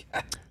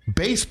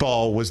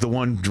baseball was the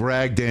one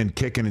dragged in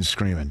kicking and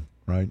screaming,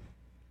 right?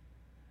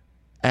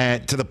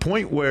 And to the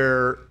point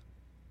where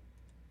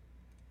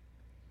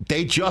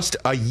they just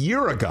a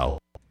year ago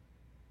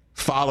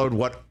followed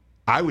what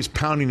I was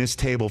pounding this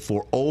table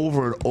for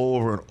over and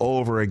over and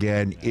over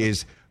again,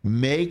 is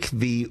make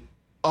the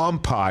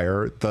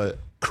umpire the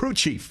crew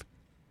chief.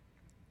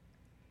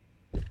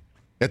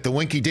 at the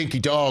Winky Dinky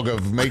Dog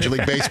of Major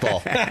League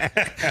Baseball.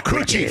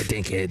 Crew chief.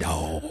 Dinky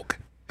dog.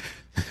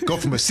 Go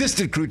from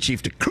assistant crew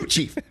chief to crew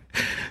chief.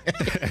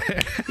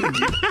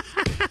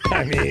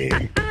 I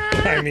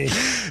mean.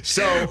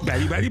 So,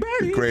 Batty.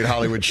 great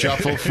Hollywood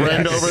shuffle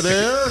friend over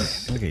there.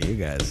 Look at you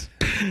guys.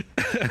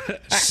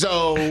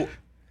 So,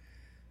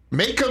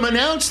 make them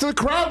announce to the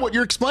crowd what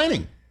you're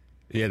explaining.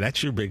 Yeah,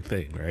 that's your big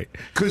thing, right?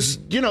 Because,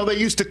 they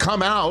used to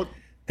come out,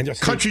 And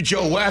just Country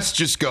Joe West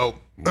just go,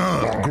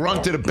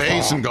 grunt to the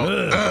bass and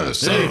go,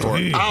 safe or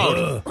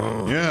out.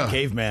 Yeah.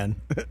 Caveman.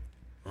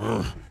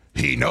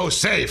 He no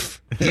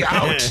safe. He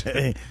out.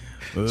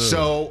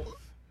 So,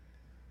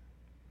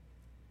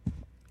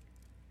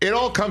 it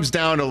all comes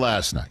down to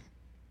last night.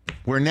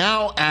 We're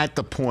now at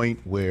the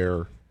point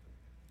where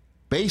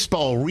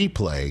baseball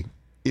replay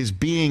is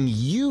being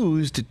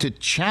used to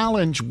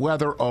challenge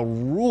whether a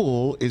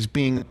rule is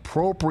being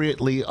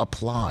appropriately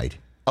applied.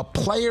 A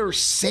player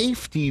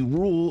safety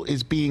rule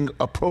is being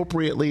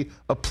appropriately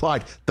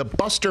applied. The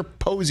Buster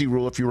Posey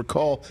rule, if you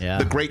recall,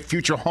 the great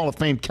future Hall of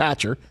Fame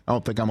catcher, I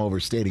don't think I'm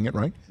overstating it,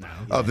 right? No.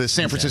 Of the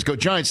San Francisco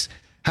Giants,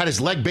 had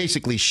his leg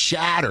basically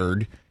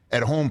shattered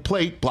at home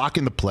plate,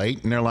 blocking the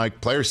plate, and they're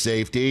like, player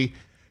safety.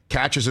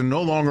 Catchers are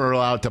no longer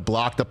allowed to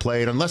block the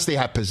plate unless they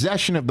have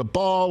possession of the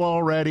ball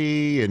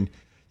already, and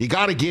you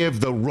got to give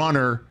the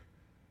runner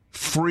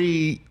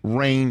free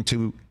rein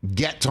to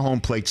get to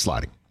home plate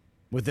sliding.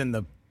 Within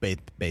the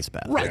base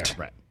path. Right.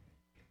 Yeah.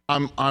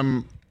 Right.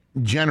 I'm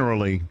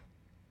generally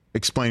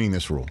explaining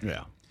this rule.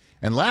 Yeah.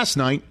 And last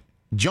night,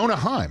 Jonah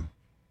Heim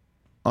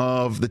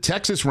of the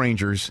Texas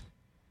Rangers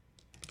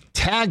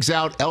tags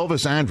out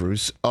Elvis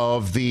Andrus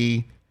of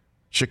the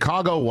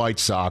Chicago White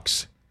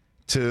Sox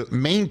to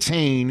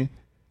maintain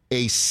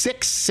a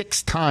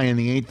 6-6 tie in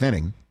the 8th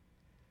inning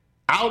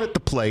out at the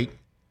plate.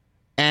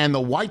 And the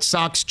White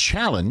Sox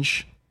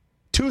challenge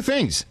two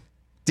things.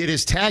 Did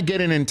his tag get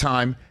in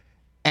time?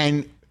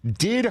 And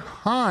did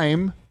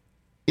Heim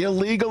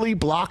illegally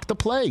block the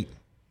plate?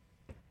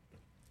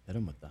 Hit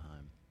him with the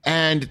Heim.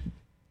 And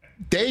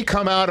they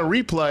come out of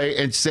replay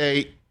and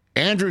say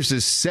Andrus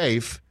is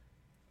safe,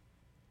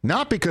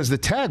 not because the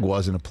tag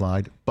wasn't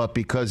applied, but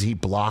because he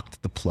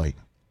blocked the plate.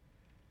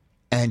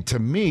 And to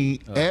me,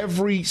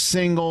 every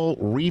single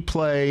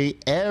replay,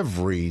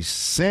 every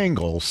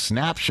single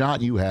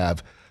snapshot you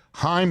have,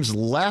 Heim's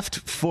left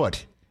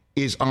foot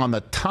is on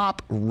the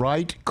top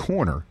right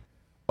corner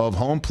of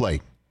home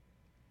plate.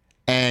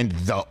 And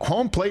the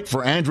home plate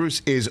for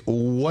Andrus is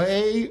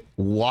way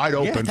wide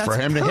open for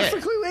him to hit.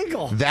 Perfectly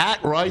legal.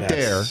 That right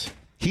there,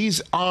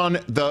 he's on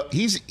the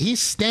he's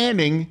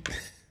standing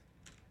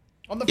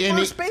on the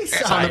first base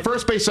side. On the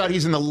first base side,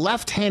 he's in the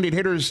left-handed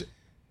hitter's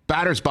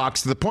batter's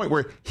box to the point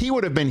where he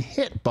would have been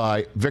hit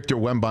by Victor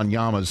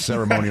Wembanyama's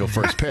ceremonial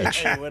first pitch.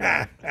 He'd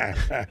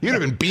have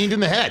been beamed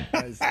in the head.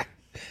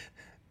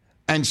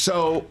 And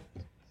so,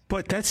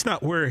 but that's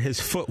not where his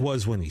foot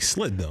was when he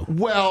slid, though.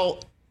 Well,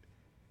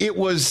 it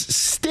was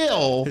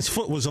still... His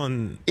foot was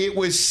on... It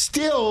was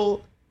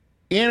still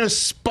in a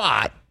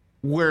spot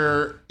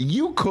where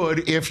you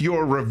could, if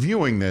you're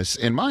reviewing this,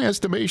 in my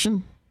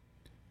estimation,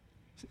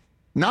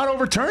 not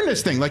overturn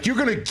this thing. Like, you're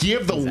going to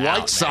give the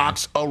White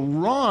Sox a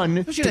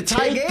run to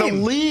take the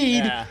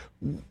lead,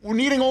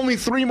 needing only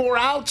 3 more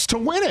outs to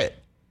win it.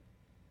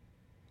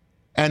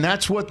 And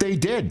that's what they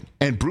did.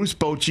 And Bruce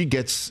Bochy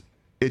gets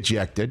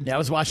ejected. Yeah, I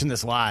was watching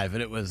this live,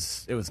 and it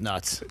was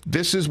nuts.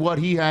 This is what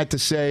he had to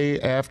say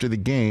after the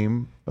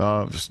game.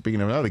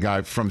 Speaking of another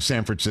guy from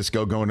San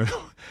Francisco going to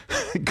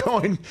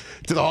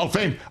the Hall of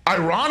Fame.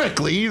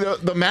 Ironically,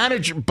 the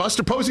manager,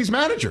 Buster Posey's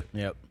manager.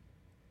 Yep.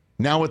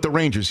 Now with the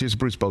Rangers, here's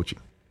Bruce Bochy.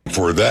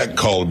 For that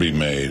call to be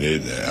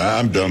made,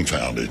 I'm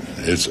dumbfounded.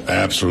 It's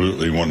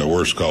absolutely one of the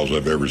worst calls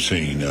I've ever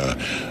seen,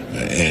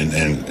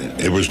 and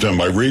it was done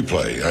by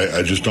replay.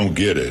 I just don't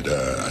get it.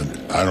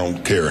 I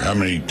don't care how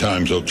many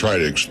times they'll try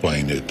to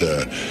explain it.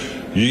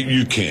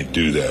 You can't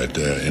do that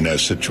in that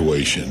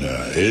situation.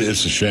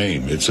 It's a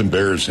shame. It's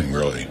embarrassing,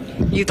 really.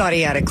 You thought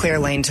he had a clear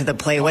lane to the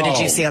plate. What did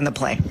you see on the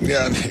play?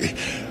 Yeah,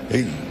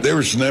 there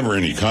was never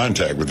any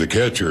contact with the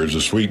catcher. It's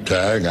a sweep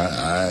tag.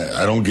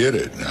 I don't get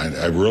it.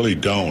 I really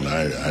don't.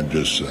 I'm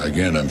just,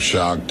 again, I'm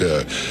shocked.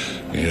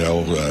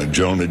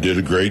 Jonah did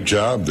a great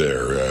job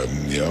there.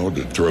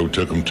 The throw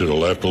took him to the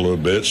left a little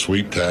bit.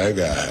 Sweep tag.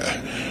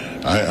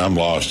 I'm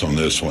lost on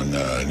this one.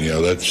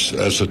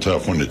 That's a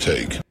tough one to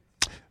take.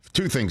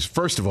 Two things.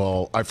 First of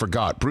all, I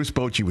forgot. Bruce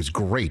Bochy was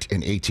great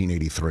in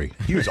 1883.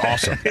 He was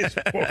awesome. His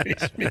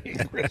voice being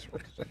Chris.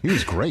 He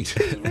was great.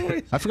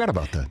 I forgot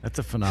about that. That's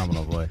a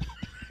phenomenal voice.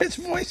 His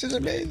voice is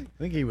amazing.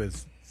 I think he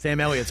was Sam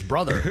Elliott's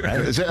brother, right?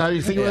 Is that how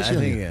you think it was?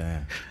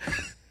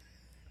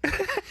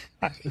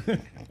 I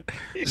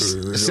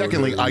think,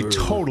 Secondly, I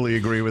totally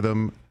agree with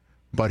him,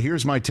 but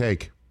here's my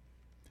take.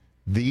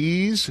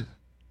 These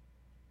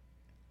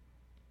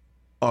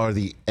are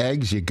the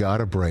eggs you got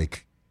to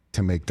break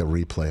to make the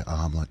replay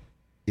omelet.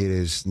 It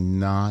is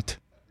not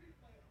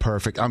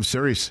perfect. I'm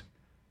serious.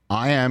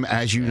 I am,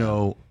 as you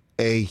know,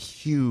 a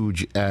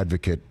huge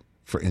advocate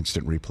for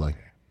instant replay.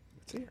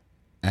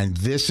 And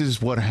this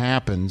is what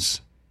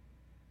happens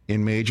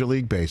in Major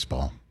League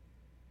Baseball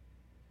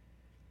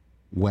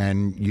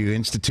when you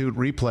institute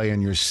replay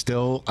and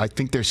I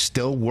think they're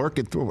still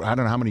working through, I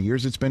don't know how many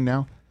years it's been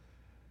now,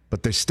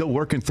 but they're still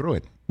working through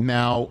it.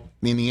 Now,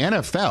 in the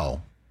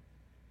NFL,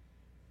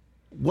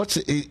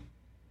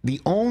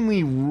 the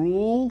only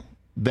rule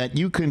that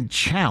you can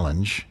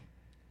challenge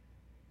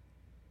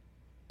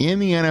in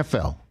the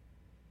NFL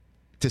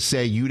to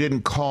say you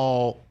didn't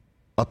call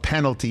a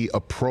penalty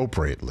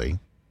appropriately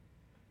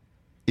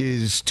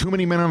is too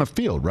many men on the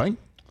field, right?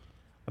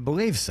 I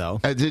believe so.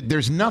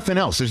 There's nothing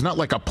else. There's not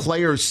like a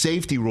player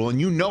safety rule.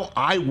 And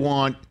I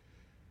want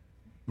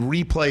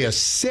replay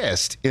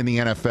assist in the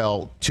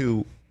NFL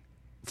to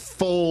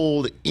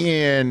fold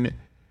in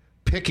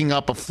picking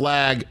up a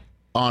flag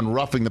on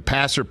roughing the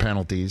passer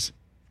penalties.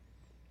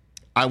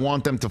 I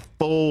want them to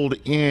fold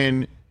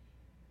in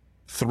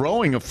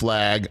throwing a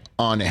flag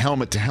on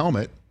helmet to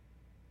helmet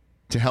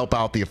to help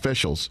out the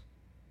officials.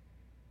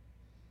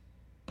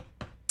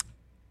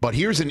 But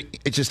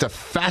it's just a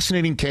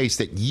fascinating case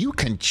that you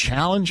can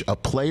challenge a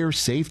player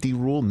safety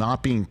rule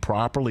not being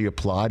properly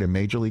applied in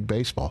Major League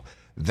Baseball.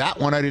 That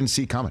one I didn't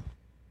see coming.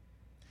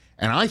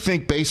 And I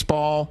think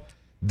baseball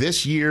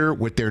this year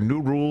with their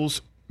new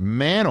rules,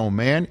 man, oh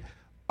man,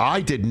 I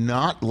did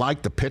not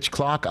like the pitch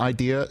clock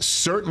idea.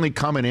 Certainly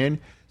coming in,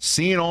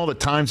 seeing all the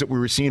times that we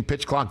were seeing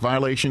pitch clock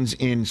violations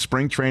in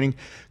spring training,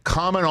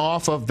 coming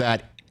off of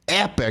that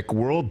epic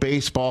World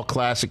Baseball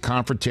Classic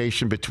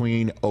confrontation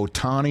between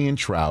Ohtani and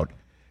Trout.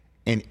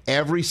 And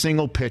every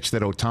single pitch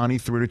that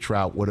Ohtani threw to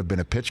Trout would have been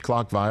a pitch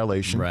clock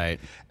violation. Right.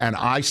 And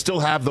I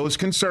still have those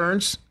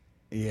concerns.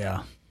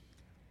 Yeah.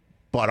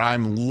 But I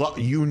love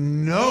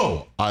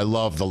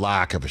the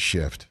lack of a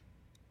shift.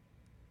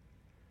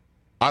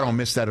 I don't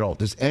miss that at all.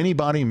 Does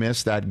anybody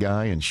miss that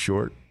guy in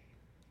short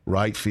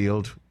right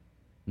field?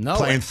 No.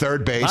 Playing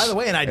third base. By the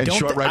way, and I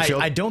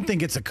don't don't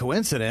think it's a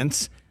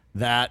coincidence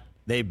that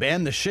they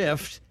banned the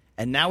shift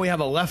and now we have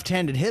a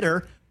left-handed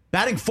hitter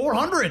batting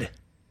 .400.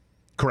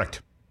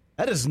 Correct.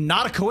 That is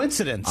not a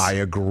coincidence. I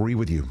agree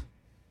with you.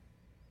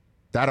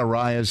 That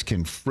Arias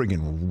can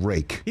friggin'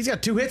 rake. He's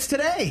got 2 hits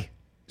today.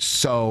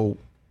 So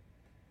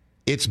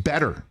it's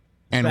better.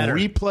 And better.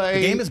 replay.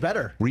 The game is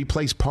better.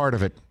 Replay's part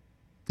of it.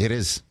 It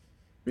is.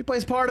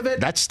 Replay's part of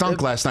it. That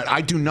stunk last night.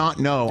 I do not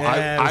know.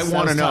 Yeah, I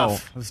want to know.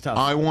 It was tough.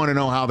 I want to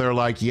know how they're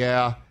like,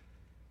 yeah,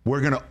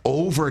 we're going to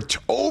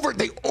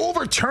they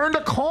overturned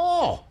a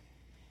call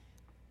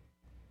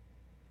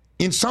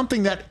in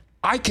something that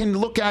I can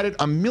look at it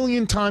a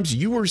million times.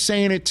 You were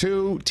saying it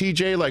too,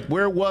 TJ, like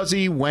where was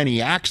he when he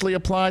actually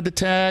applied the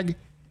tag?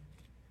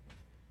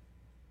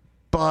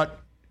 But,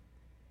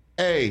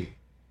 hey,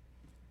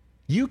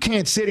 you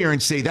can't sit here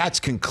and say that's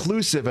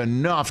conclusive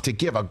enough to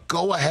give a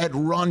go-ahead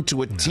run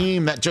to a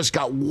team that just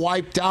got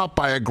wiped out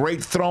by a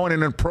great throw and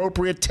an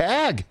appropriate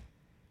tag.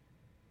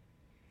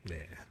 Yeah.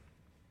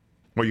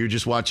 Well, you're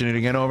just watching it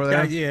again over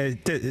there? Yeah,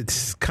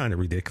 it's kind of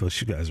ridiculous.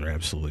 You guys are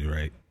absolutely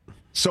right.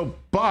 So,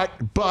 but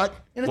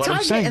in a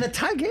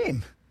tie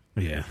game.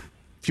 Yeah.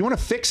 If you want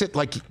to fix it,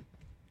 like,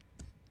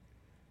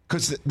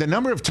 because the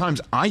number of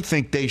times I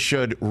think they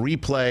should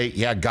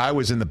replay, guy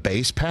was in the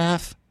base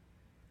path,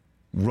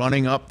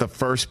 running up the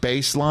first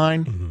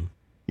baseline,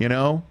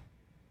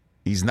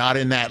 he's not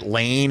in that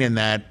lane and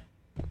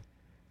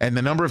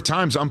the number of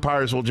times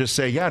umpires will just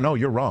say, yeah, no,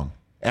 you're wrong.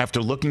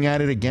 After looking at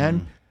it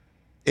again,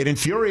 it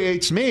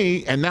infuriates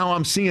me, and now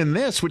I'm seeing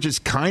this, which is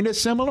kind of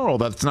similar,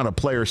 although that's not a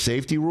player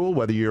safety rule,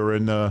 whether you're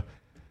in the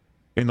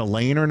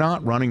lane or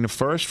not, running to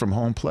first from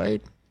home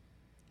plate.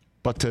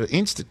 But to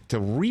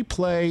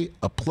replay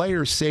a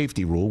player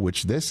safety rule,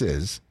 which this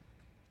is,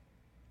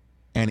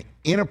 and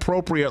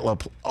inappropriate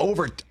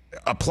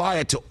apply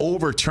it to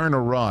overturn a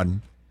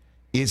run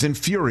is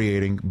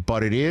infuriating,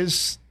 but it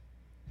is.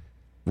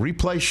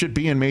 Replay should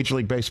be in Major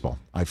League Baseball.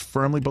 I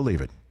firmly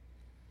believe it.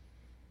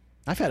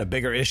 I've had a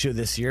bigger issue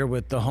this year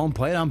with the home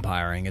plate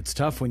umpiring. It's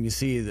tough when you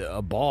see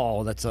a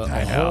ball that's a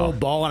whole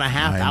ball and a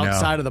half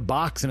outside of the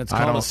box and it's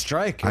called a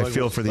strike. I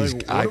feel for these.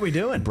 What are we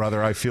doing?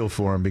 Brother, I feel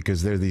for them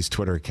because there are these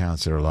Twitter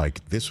accounts that are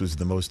like, this was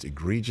the most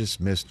egregious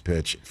missed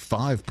pitch,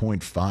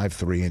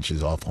 5.53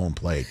 inches off home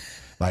plate.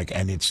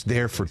 And it's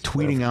there for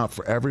tweeting out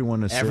for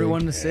everyone to see.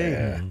 Everyone to see.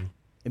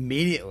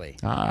 Immediately.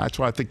 That's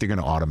why I think they're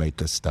going to automate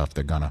this stuff.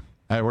 They're going to.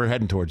 We're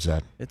heading towards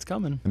that. It's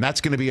coming. And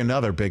that's going to be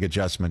another big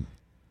adjustment.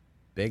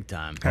 Big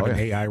time. Having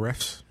AI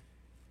refs?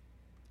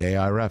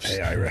 AI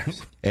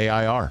refs.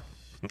 AIR.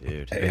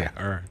 Dude.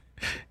 AIR.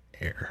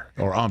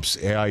 Or umps.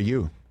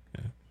 AIU.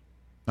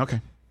 Yeah.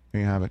 Okay.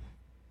 There you have it.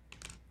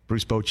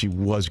 Bruce Bochy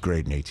was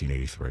great in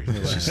 1883.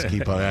 Let's just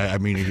keep on. I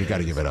mean, you got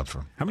to give it up for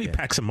him. How many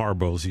packs of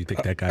Marlboros do you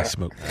think that guy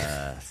smoked?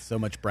 So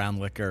much brown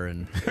liquor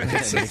and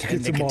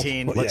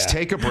nicotine. Let's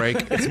take a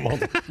break.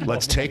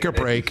 Let's take a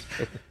break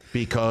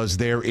because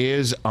there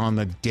is, on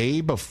the day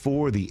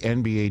before the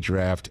NBA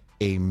draft,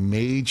 a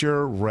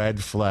major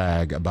red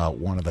flag about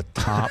one of the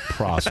top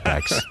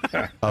prospects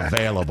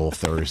available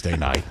Thursday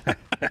night.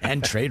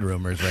 And trade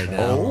rumors right now.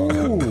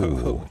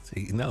 Oh. It's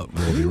heating up.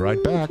 We'll be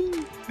right back.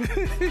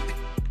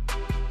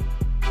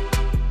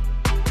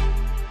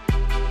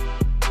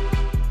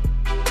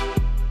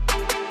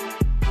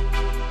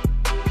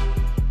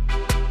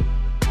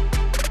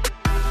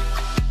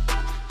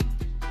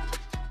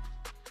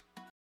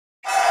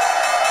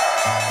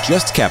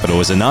 Just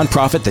Capital is a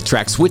nonprofit that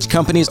tracks which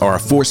companies are a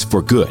force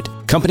for good.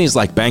 Companies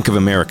like Bank of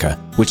America,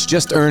 which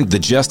just earned the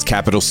Just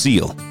Capital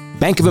seal.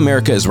 Bank of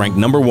America is ranked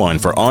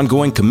 #1 for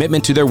ongoing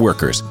commitment to their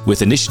workers,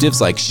 with initiatives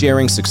like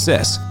Sharing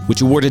Success,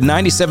 which awarded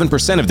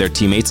 97% of their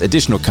teammates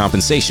additional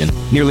compensation,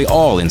 nearly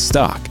all in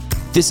stock.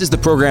 This is the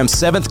program's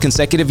 7th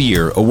consecutive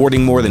year,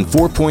 awarding more than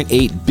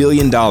 $4.8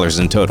 billion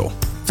in total.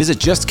 Visit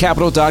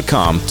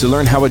justcapital.com to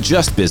learn how a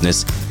just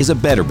business is a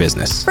better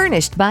business.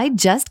 Furnished by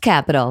Just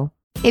Capital.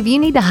 If you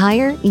need to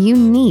hire, you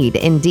need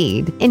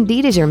Indeed.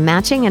 Indeed is your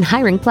matching and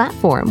hiring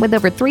platform with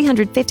over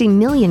 350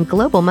 million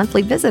global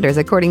monthly visitors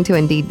according to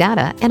Indeed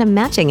data and a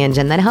matching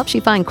engine that helps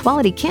you find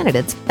quality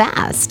candidates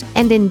fast.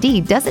 And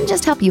Indeed doesn't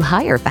just help you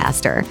hire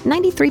faster.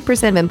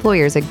 93% of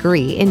employers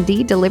agree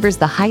Indeed delivers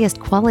the highest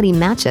quality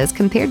matches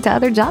compared to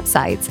other job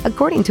sites,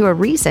 according to a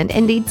recent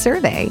Indeed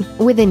survey.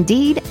 With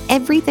Indeed,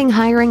 everything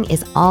hiring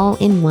is all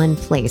in one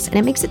place, and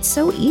it makes it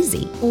so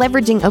easy.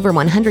 Leveraging over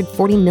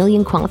 140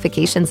 million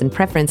qualifications and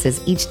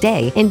preferences each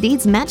day,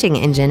 Indeed's matching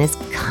engine is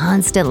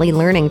constantly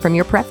learning from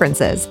your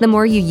preferences. The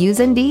more you use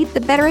Indeed,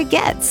 the better it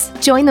gets.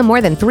 Join the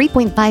more than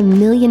 3.5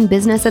 million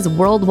businesses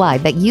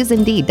worldwide that use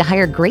Indeed to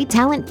hire great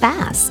talent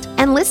fast.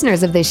 And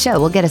listeners of this show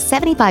will get a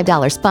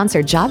 $75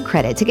 sponsored job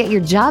credit to get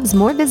your jobs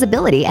more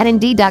visibility at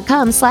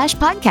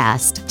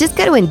Indeed.com/podcast. Just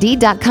go to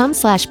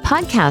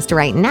Indeed.com/podcast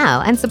right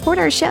now and support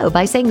our show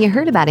by saying you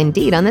heard about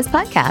Indeed on this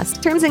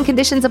podcast. Terms and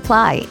conditions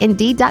apply.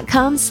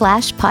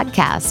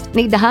 Indeed.com/podcast.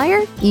 Need to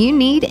hire? You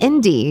need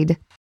Indeed.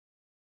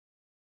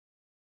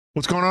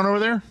 What's going on over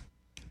there?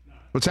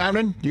 What's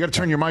happening? You got to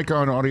turn your mic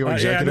on, audio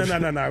executive.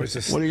 No. I was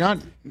just. What do you got?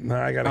 No,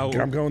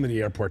 I'm going to the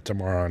airport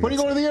tomorrow. When are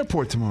you going to the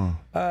airport tomorrow?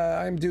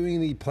 I'm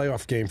doing the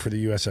playoff game for the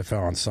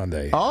USFL on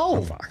Sunday. Oh,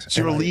 on Fox.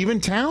 So you're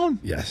leaving town?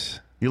 Yes.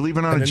 You're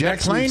leaving on a jet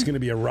next plane? Week's going to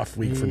be a rough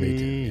week for me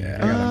too.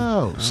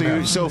 Yeah.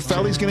 So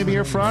Felly's going to be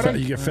here Friday?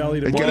 You get Felly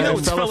tomorrow. Get a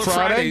Fella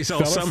Friday?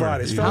 Fella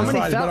Fridays.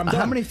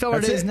 How many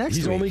Fella days next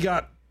week? He's only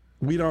got.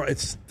 We don't.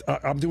 It's.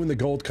 I'm doing the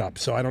Gold Cup,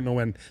 so I don't know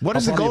when. What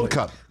is the Gold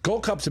Cup?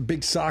 Gold Cup's a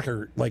big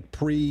soccer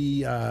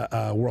pre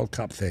World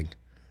Cup thing.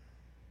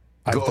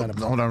 Hold on,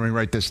 let me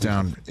write this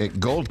down.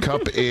 Gold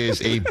Cup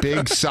is a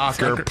big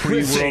soccer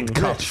pre-World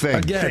Cup thing.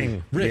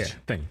 Again, Rich.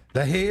 Thing.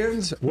 The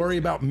hands worry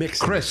about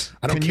mixing. Chris,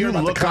 I don't can care you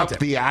about look the up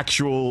the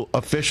actual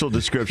official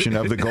description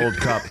of the Gold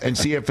Cup and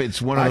see if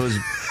it's one of those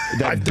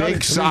that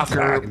big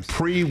soccer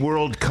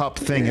pre-World Cup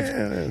thing?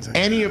 If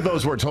any of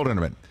those words, hold on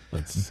a minute.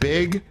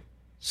 Big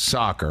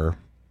soccer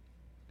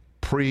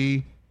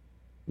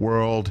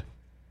pre-World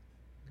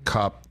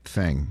Cup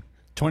thing.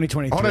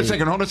 2023. Hold on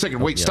a second.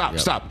 Wait,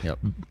 stop. Yep.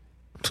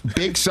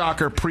 Big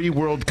soccer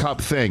pre-World Cup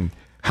thing.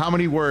 How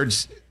many of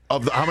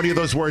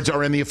those words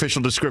are in the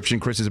official description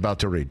Chris is about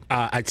to read?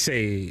 I'd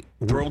say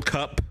World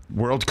Cup.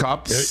 World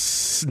Cup.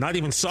 It's not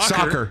even soccer.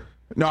 Soccer.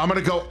 No, I'm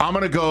gonna go.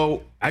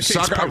 I'd say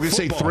soccer. I'm gonna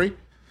say 3.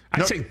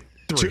 I'd say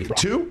 3.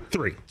 2?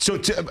 3.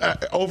 So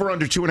over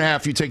under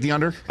 2.5. You take the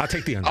under. I'll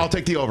take the under. I'll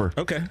take the over.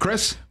 Okay.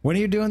 Chris, when are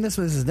you doing this?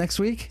 This is next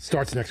week.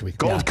 Starts next week.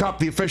 Gold Cup.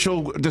 The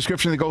official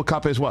description of the Gold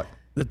Cup is what?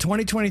 The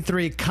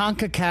 2023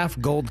 CONCACAF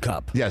Gold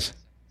Cup. Yes.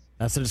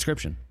 That's the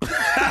description.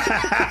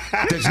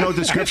 There's no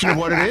description of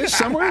what it is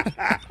somewhere?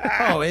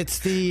 Oh, it's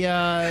the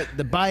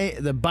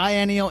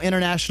biennial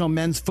international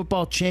men's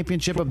football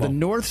championship of the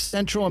North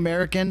Central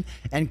American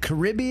and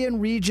Caribbean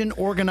region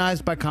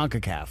organized by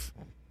CONCACAF.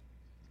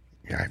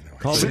 Yeah, I have no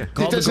idea.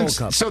 Called the Gold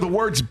Cup. So the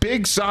words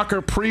big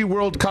soccer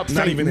pre-World Cup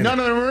thing,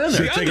 none of them are in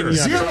there.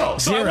 Zero.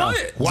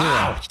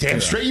 Wow. Damn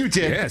straight you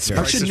did. Yeah,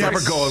 I should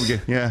never go again.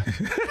 Yeah.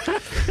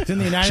 It's in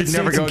the United States. Should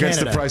never go and against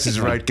Canada. the Price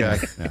is Right guy.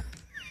 Yeah.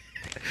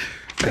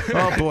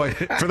 Oh, boy.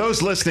 For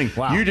those listening,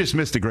 you just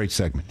missed a great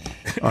segment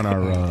on our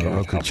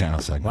Roku channel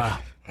segment. Wow.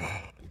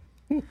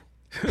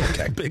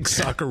 Okay. Big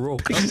soccer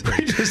World Cup.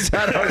 We just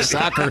had our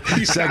soccer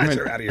segment.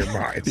 You're out of your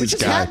mind. We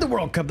just had the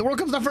World Cup. The World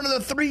Cup's not for another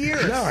 3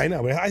 years. No, I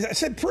know. I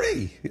said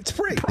pre. It's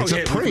pre. It's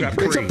a pre.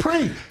 It's a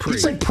pre. He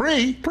said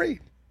pre. Pre.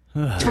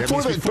 It's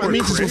before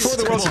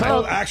the World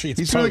Cup. Actually,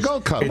 he's doing the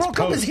Gold Cup. The World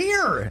Cup is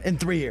here in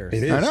 3 years.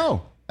 It is. I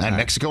know. And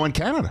Mexico and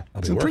Canada.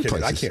 It's in 3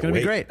 places. I can't It's going to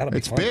be great.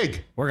 It's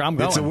big. Where I'm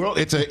going.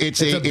 It's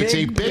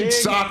a big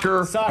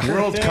soccer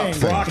World Cup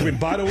thing. Brockman,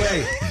 by the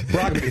way,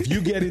 if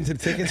you get into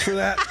tickets for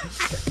that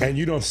and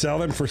you don't sell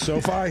them for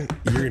SoFi,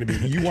 you're going to be.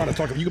 You want to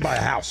talk? You can buy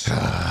a house.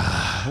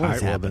 What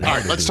is happening? All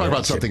right, let's talk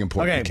about something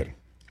important. Okay.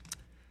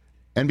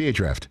 NBA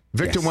draft.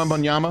 Victor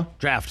Wembanyama,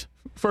 Draft.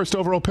 first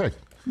overall pick.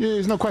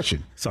 There's no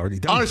question. It's already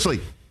done. Honestly,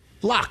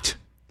 locked,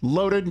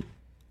 loaded,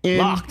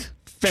 Locked.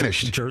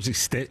 finished. Jersey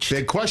stitched.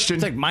 Big question.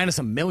 It's like minus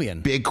 $1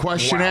 million. Big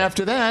question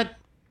after that.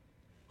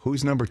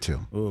 Who's number 2?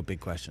 Ooh, big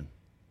question.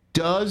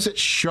 Does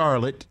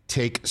Charlotte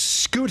take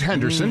Scoot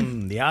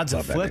Henderson? The odds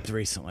have flipped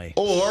recently.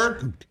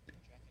 Or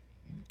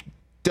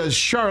does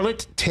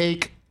Charlotte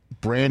take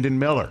Brandon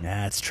Miller?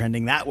 Nah, it's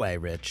trending that way,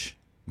 Rich.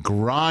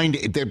 Grind.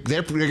 They're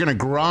going to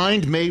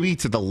grind maybe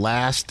to the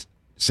last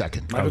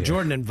second. Michael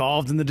Jordan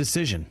involved in the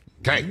decision.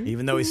 Okay.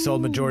 Even though he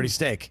sold majority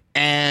stake.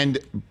 And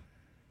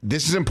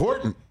this is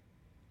important.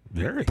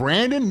 Very.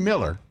 Brandon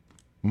Miller,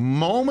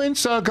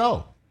 moments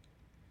ago,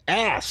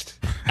 asked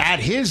at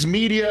his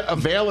media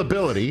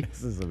availability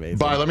This is amazing.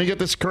 by, let me get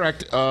this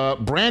correct,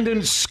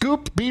 Brandon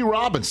Scoop B.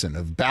 Robinson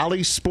of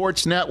Bally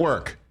Sports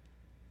Network.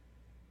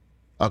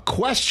 A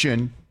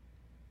question.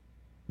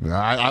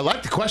 I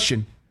like the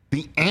question.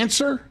 The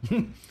answer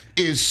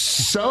is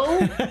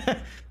so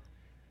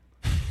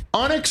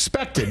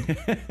unexpected.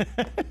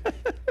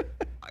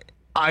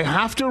 I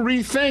have to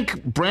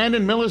rethink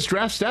Brandon Miller's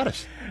draft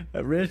status.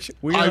 Rich,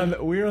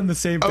 we're on the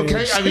same page.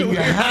 Okay, I mean, you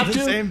We're have on to.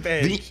 the same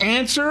page. The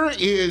answer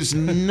is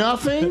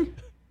nothing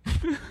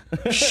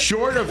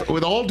short of,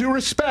 with all due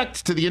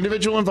respect to the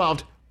individual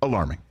involved,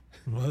 alarming.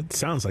 Well, it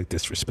sounds like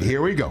disrespect.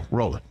 Here we go.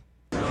 Roll it.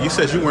 You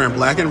said you were wearing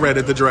black and red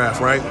at the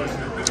draft, right?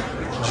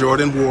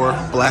 Jordan wore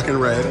black and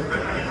red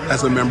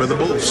as a member of the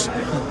Bulls.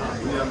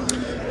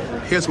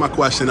 Here's my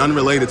question,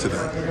 unrelated to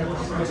that.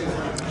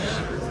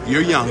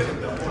 You're young.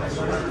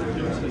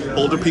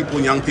 Older people,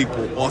 young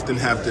people often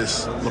have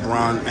this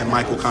LeBron and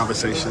Michael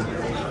conversation.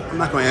 I'm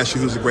not going to ask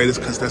you who's the greatest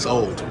because that's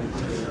old.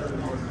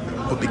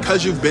 But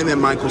because you've been in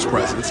Michael's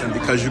presence and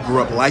because you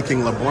grew up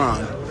liking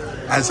LeBron,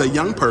 as a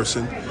young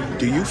person,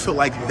 do you feel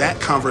like that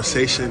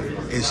conversation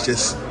is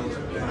just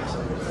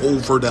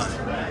overdone?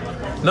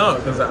 No,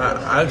 because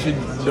I actually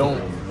don't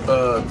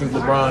think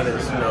LeBron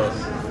is,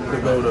 the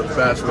go to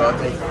basketball. I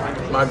think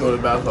my go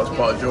to basketball is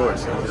Paul George.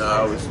 And, I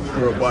always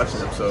grew up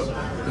watching him,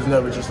 so it's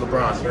never just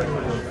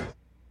LeBron.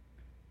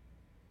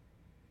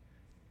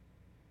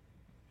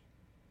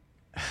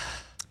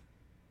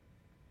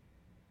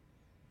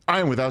 I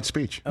am without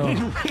speech.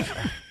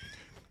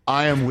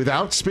 I am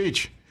without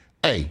speech.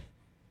 Hey,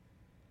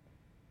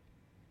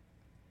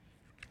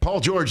 Paul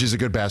George is a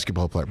good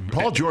basketball player.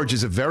 Paul George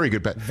is a very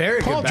good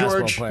basketball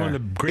player. One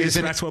of the greatest is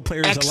an basketball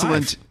players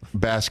excellent alive.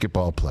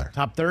 basketball player.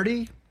 Top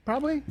 30,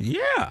 probably?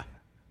 Yeah.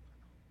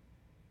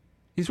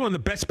 He's one of the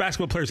best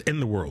basketball players in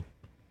the world.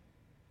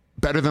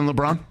 Better than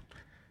LeBron?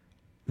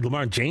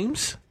 LeBron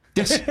James?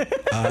 Yes.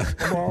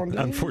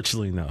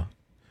 Unfortunately, no.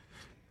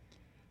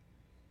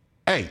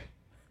 Hey.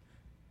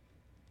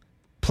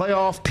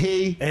 Playoff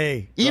P.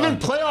 Hey. Even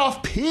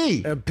playoff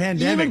P.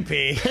 Pandemic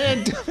P.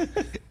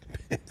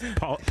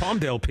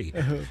 Palmdale P.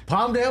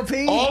 Palmdale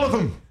P. All of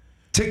them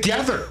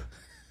together.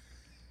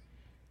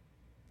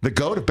 The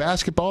GOAT of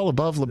basketball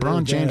above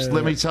LeBron James.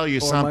 Let me tell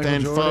you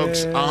something,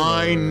 folks.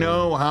 I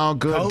know how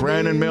good Kobe.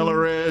 Brandon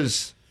Miller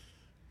is.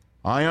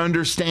 I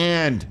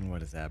understand.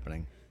 What is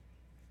happening?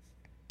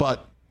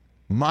 But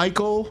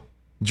Michael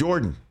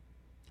Jordan.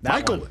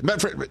 Not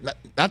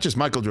just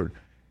Michael Jordan.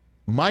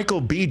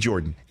 Michael B.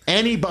 Jordan.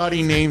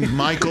 Anybody named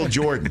Michael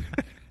Jordan.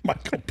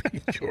 Michael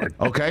B. Jordan.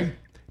 Okay?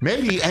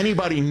 Maybe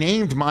anybody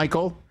named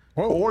Michael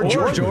or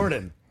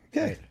Jordan.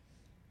 Okay.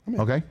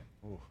 Okay?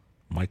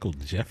 Michael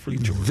Jeffrey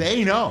Jordan.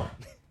 They know.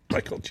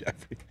 Michael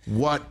Jeffrey.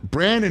 What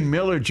Brandon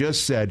Miller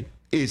just said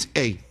is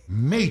a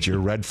major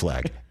red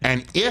flag.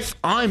 And if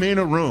I'm in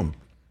a room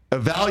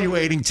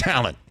evaluating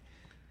talent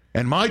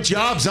and my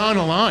job's on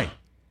the line,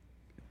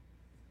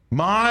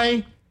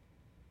 my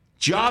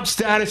job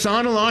status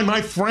on the line,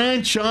 my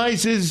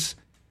franchise's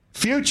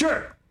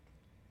future.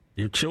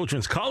 Your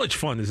children's college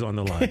fund is on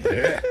the line.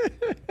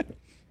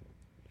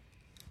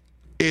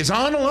 Is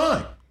on the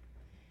line.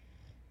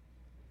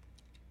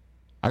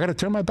 I got to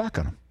turn my back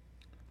on him.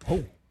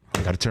 Oh.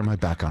 I got to turn my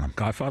back on him.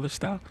 Godfather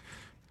style?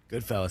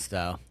 Goodfella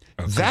style.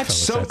 That's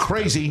so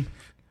crazy.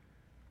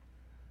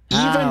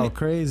 How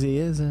crazy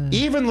is it?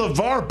 Even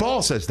LeVar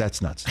Ball says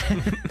that's nuts.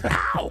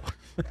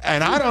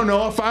 And I don't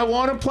know if I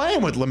want to play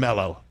him with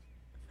LaMelo.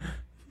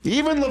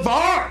 Even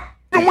LeVar.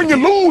 And when you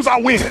lose, I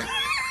win.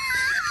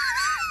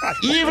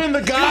 Even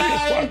the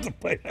guy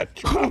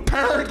who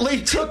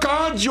apparently took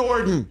on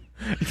Jordan.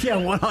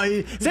 Yeah,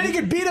 said he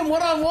could beat him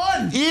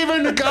one-on-one.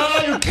 Even the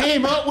guy who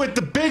came up with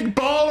the Big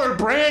Baller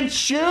brand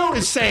shoe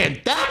is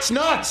saying, that's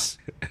nuts.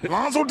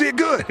 Lonzo did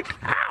good.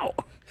 How?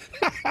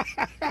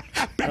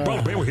 Big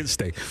Baller brand were his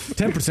stay.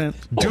 10%.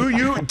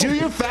 Do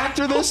you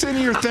factor this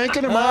into your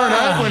thinking tomorrow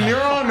night when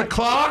you're on the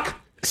clock?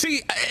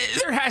 See,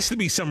 there has to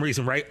be some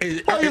reason, right?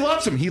 Well, he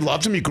loves him. He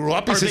loves him. He grew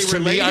up. He Are says they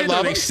to me, I related? love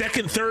Are they him.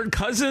 second, third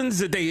cousins?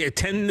 Did they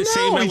attend the No,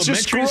 same he elementary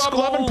just grew up school?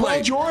 loving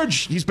Paul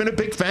George. He's been a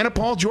big fan of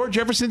Paul George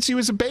ever since he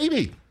was a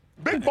baby.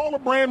 Big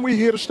Baller brand, we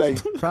here to stay.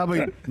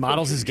 Probably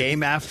models his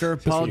game after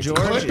Paul George.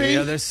 Could be.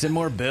 They're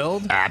similar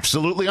build.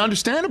 Absolutely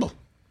understandable.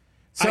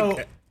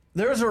 So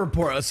there was a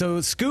report. So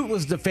Scoot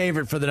was the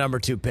favorite for the number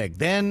 2 pick.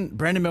 Then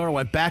Brandon Miller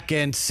went back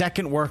in,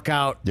 second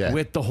workout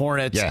with the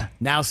Hornets. Yeah.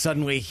 Now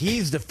suddenly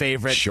he's the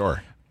favorite.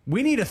 Sure.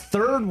 We need a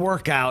third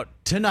workout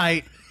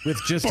tonight with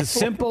just a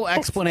simple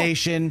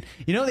explanation.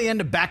 You know the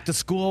end of Back to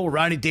School where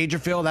Rodney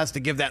Dangerfield has to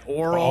give that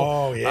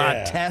oral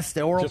test,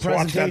 the oral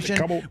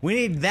presentation? We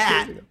need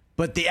that,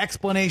 but the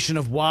explanation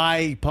of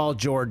why Paul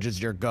George is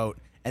your GOAT.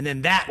 And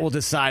then that will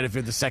decide if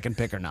you're the second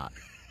pick or not.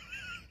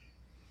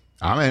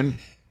 I'm in.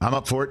 I'm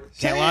up for it.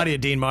 Can't lie to you,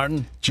 Dean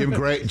Martin. Jim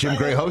Gray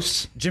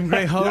hosts. Jim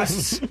Gray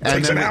hosts.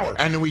 And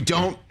then we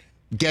don't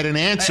get an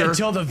answer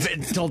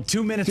until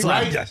 2 minutes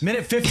left.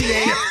 Minute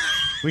 58.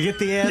 We get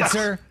the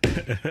answer.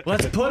 Yes.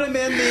 Let's put him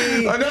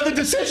in another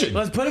decision.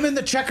 Let's put him in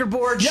the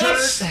checkerboard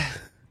shirt.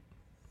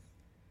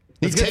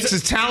 He takes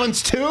his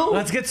talents too?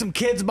 Let's get some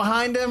kids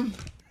behind him.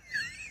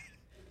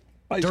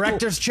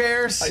 Director's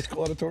chairs. High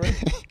school auditorium.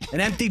 An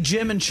empty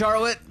gym in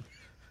Charlotte.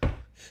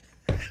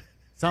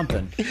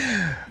 Something.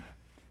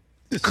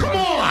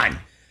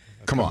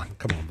 Come on,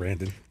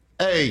 Brandon.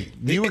 Hey,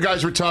 you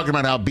guys were talking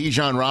about how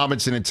Bijan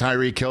Robinson and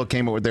Tyreek Hill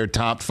came up with their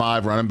top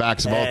 5 running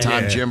backs of all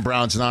time. Yeah. Jim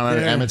Brown's not on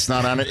it. Emmett's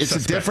not on it. It's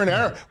a different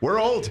era. We're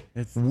old.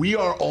 We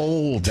are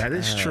old. That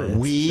is true.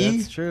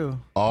 That's true.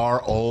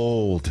 Are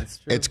old.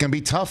 It's going to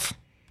be tough.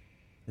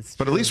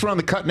 But at least we're on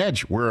the cutting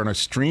edge. We're on a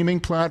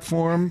streaming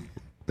platform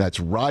that's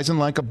rising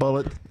like a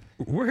bullet.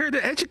 We're here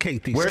to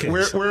educate these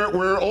kids.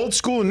 We're old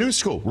school and new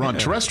school. We're on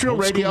terrestrial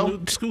radio.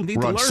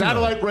 We're on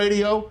satellite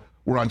radio.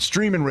 We're on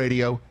streaming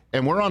radio.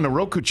 And we're on the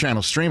Roku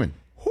channel streaming.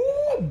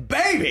 Ooh,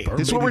 baby.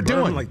 This is what we're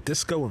doing. Like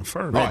Disco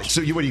Inferno. All right,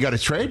 so you got a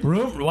trade?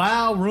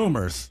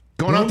 Rumors.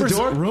 Going out the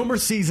door? Rumor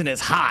season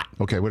is hot.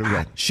 Okay, what do we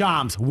got?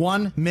 Shams,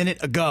 1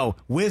 minute ago.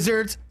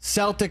 Wizards,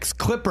 Celtics,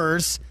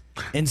 Clippers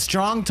in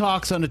strong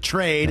talks on a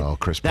trade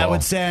Chris that Paul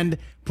would send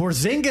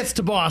Porzingis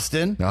to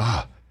Boston.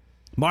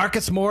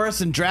 Marcus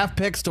Morris and draft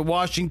picks to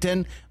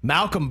Washington.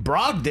 Malcolm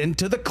Brogdon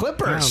to the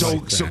Clippers.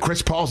 So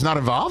Chris Paul's not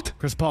involved?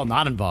 Chris Paul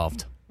not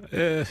involved.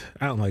 I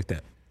don't like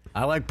that.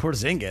 I like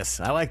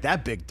Porzingis. I like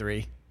that big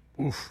 3.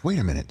 Oof. Wait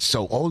a minute.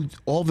 So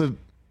all the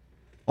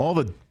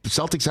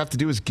Celtics have to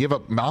do is give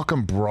up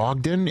Malcolm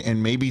Brogdon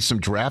and maybe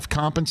some draft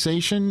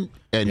compensation,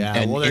 and you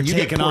get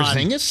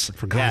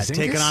Porzingis?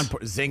 Taking on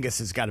Porzingis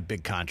has got a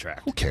big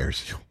contract. Who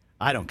cares?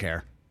 I don't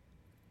care.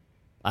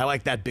 I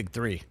like that big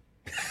 3.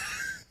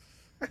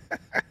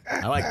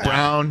 I like that.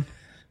 Brown,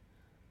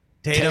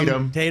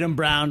 Tatum,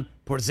 Brown,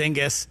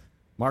 Porzingis,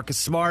 Marcus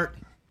Smart.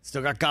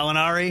 Still got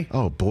Gallinari.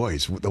 Oh,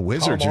 boys, the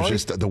Wizards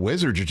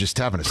are just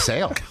having a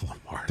sale.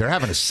 They're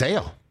having a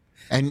sale.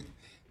 And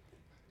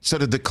so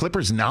did the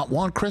Clippers not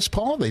want Chris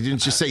Paul? They didn't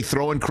just say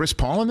throw in Chris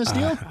Paul in this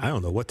deal? I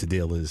don't know what the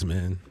deal is,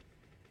 man.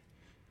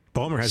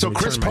 Ballmer has so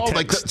Chris Paul,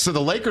 so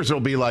the Lakers will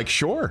be like,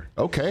 sure,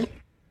 okay.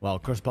 Well,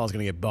 Chris Paul's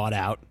going to get bought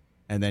out,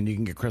 and then you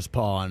can get Chris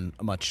Paul on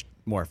a much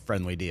more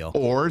friendly deal.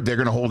 Or they're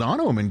going to hold on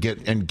to him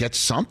and get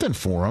something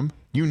for him.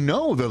 You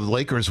know the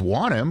Lakers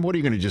want him. What are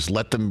you going to just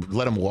let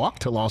him walk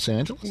to Los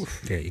Angeles?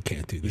 Yeah, you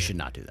can't do that. You should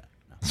not do that.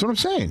 No. That's what I'm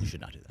saying. You should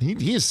not do that.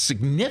 He has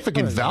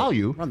significant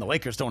value. Well, the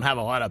Lakers don't have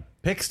a lot of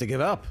picks to give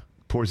up.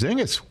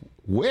 Porzingis,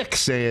 Wick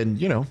saying,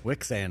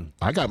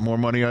 I got more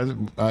money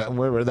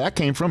where that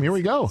came from. Here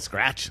we go.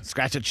 Scratch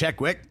a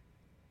check, Wick.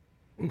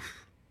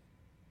 Oof.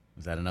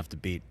 Was that enough to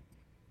beat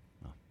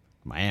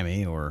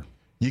Miami or?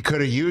 You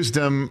could have used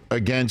them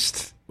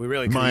against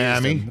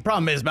Miami. The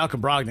problem is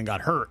Malcolm Brogdon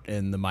got hurt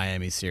in the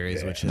Miami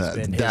series, which has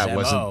been his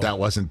MO. That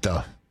wasn't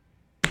the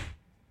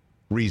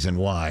reason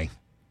why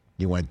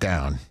you went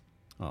down.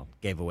 Well,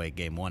 gave away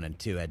game 1 and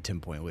 2, had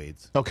 10-point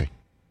leads. Okay,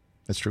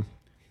 that's true.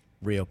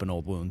 Reopen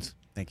old wounds.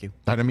 Thank you.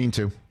 I didn't mean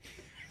to.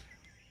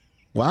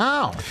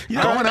 Wow,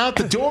 going out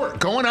the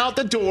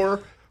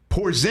door.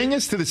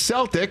 Porzingis to the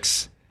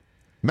Celtics.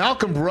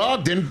 Malcolm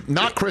Brogdon,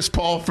 not Chris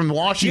Paul from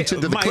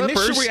Washington to the Clippers.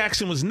 My initial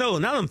reaction was no.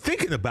 Now I'm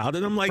thinking about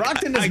it. I'm like,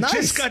 I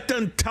just got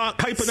done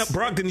hyping up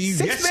Brogdon to you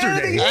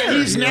yesterday. And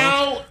he's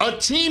now a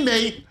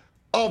teammate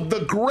of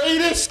the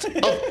greatest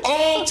of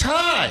all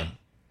time,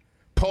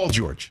 Paul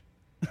George.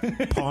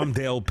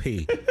 Palmdale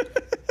P.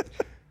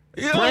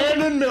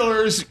 Brandon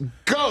Miller's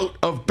GOAT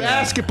of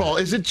basketball.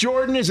 Is it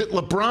Jordan? Is it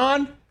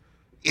LeBron?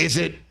 Is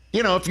it,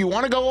 if you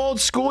want to go old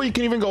school, you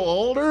can even go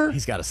older?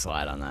 He's got to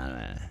slide on that,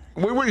 man.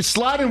 We're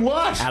sliding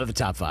what? Out of the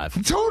top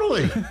 5.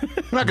 Totally. We're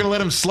not going to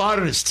let him slide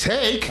on his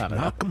take.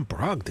 Malcolm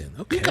Brogdon.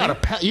 Okay.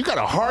 You got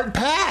a hard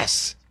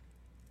pass.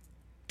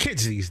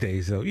 Kids these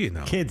days, though,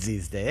 Kids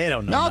these days, they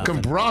don't know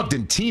Malcolm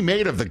Brogdon,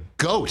 teammate of the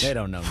GOAT. They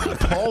don't know nothing.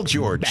 Paul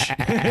George.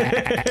 We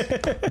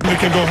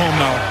can go home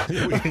now.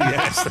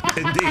 Yes,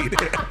 indeed.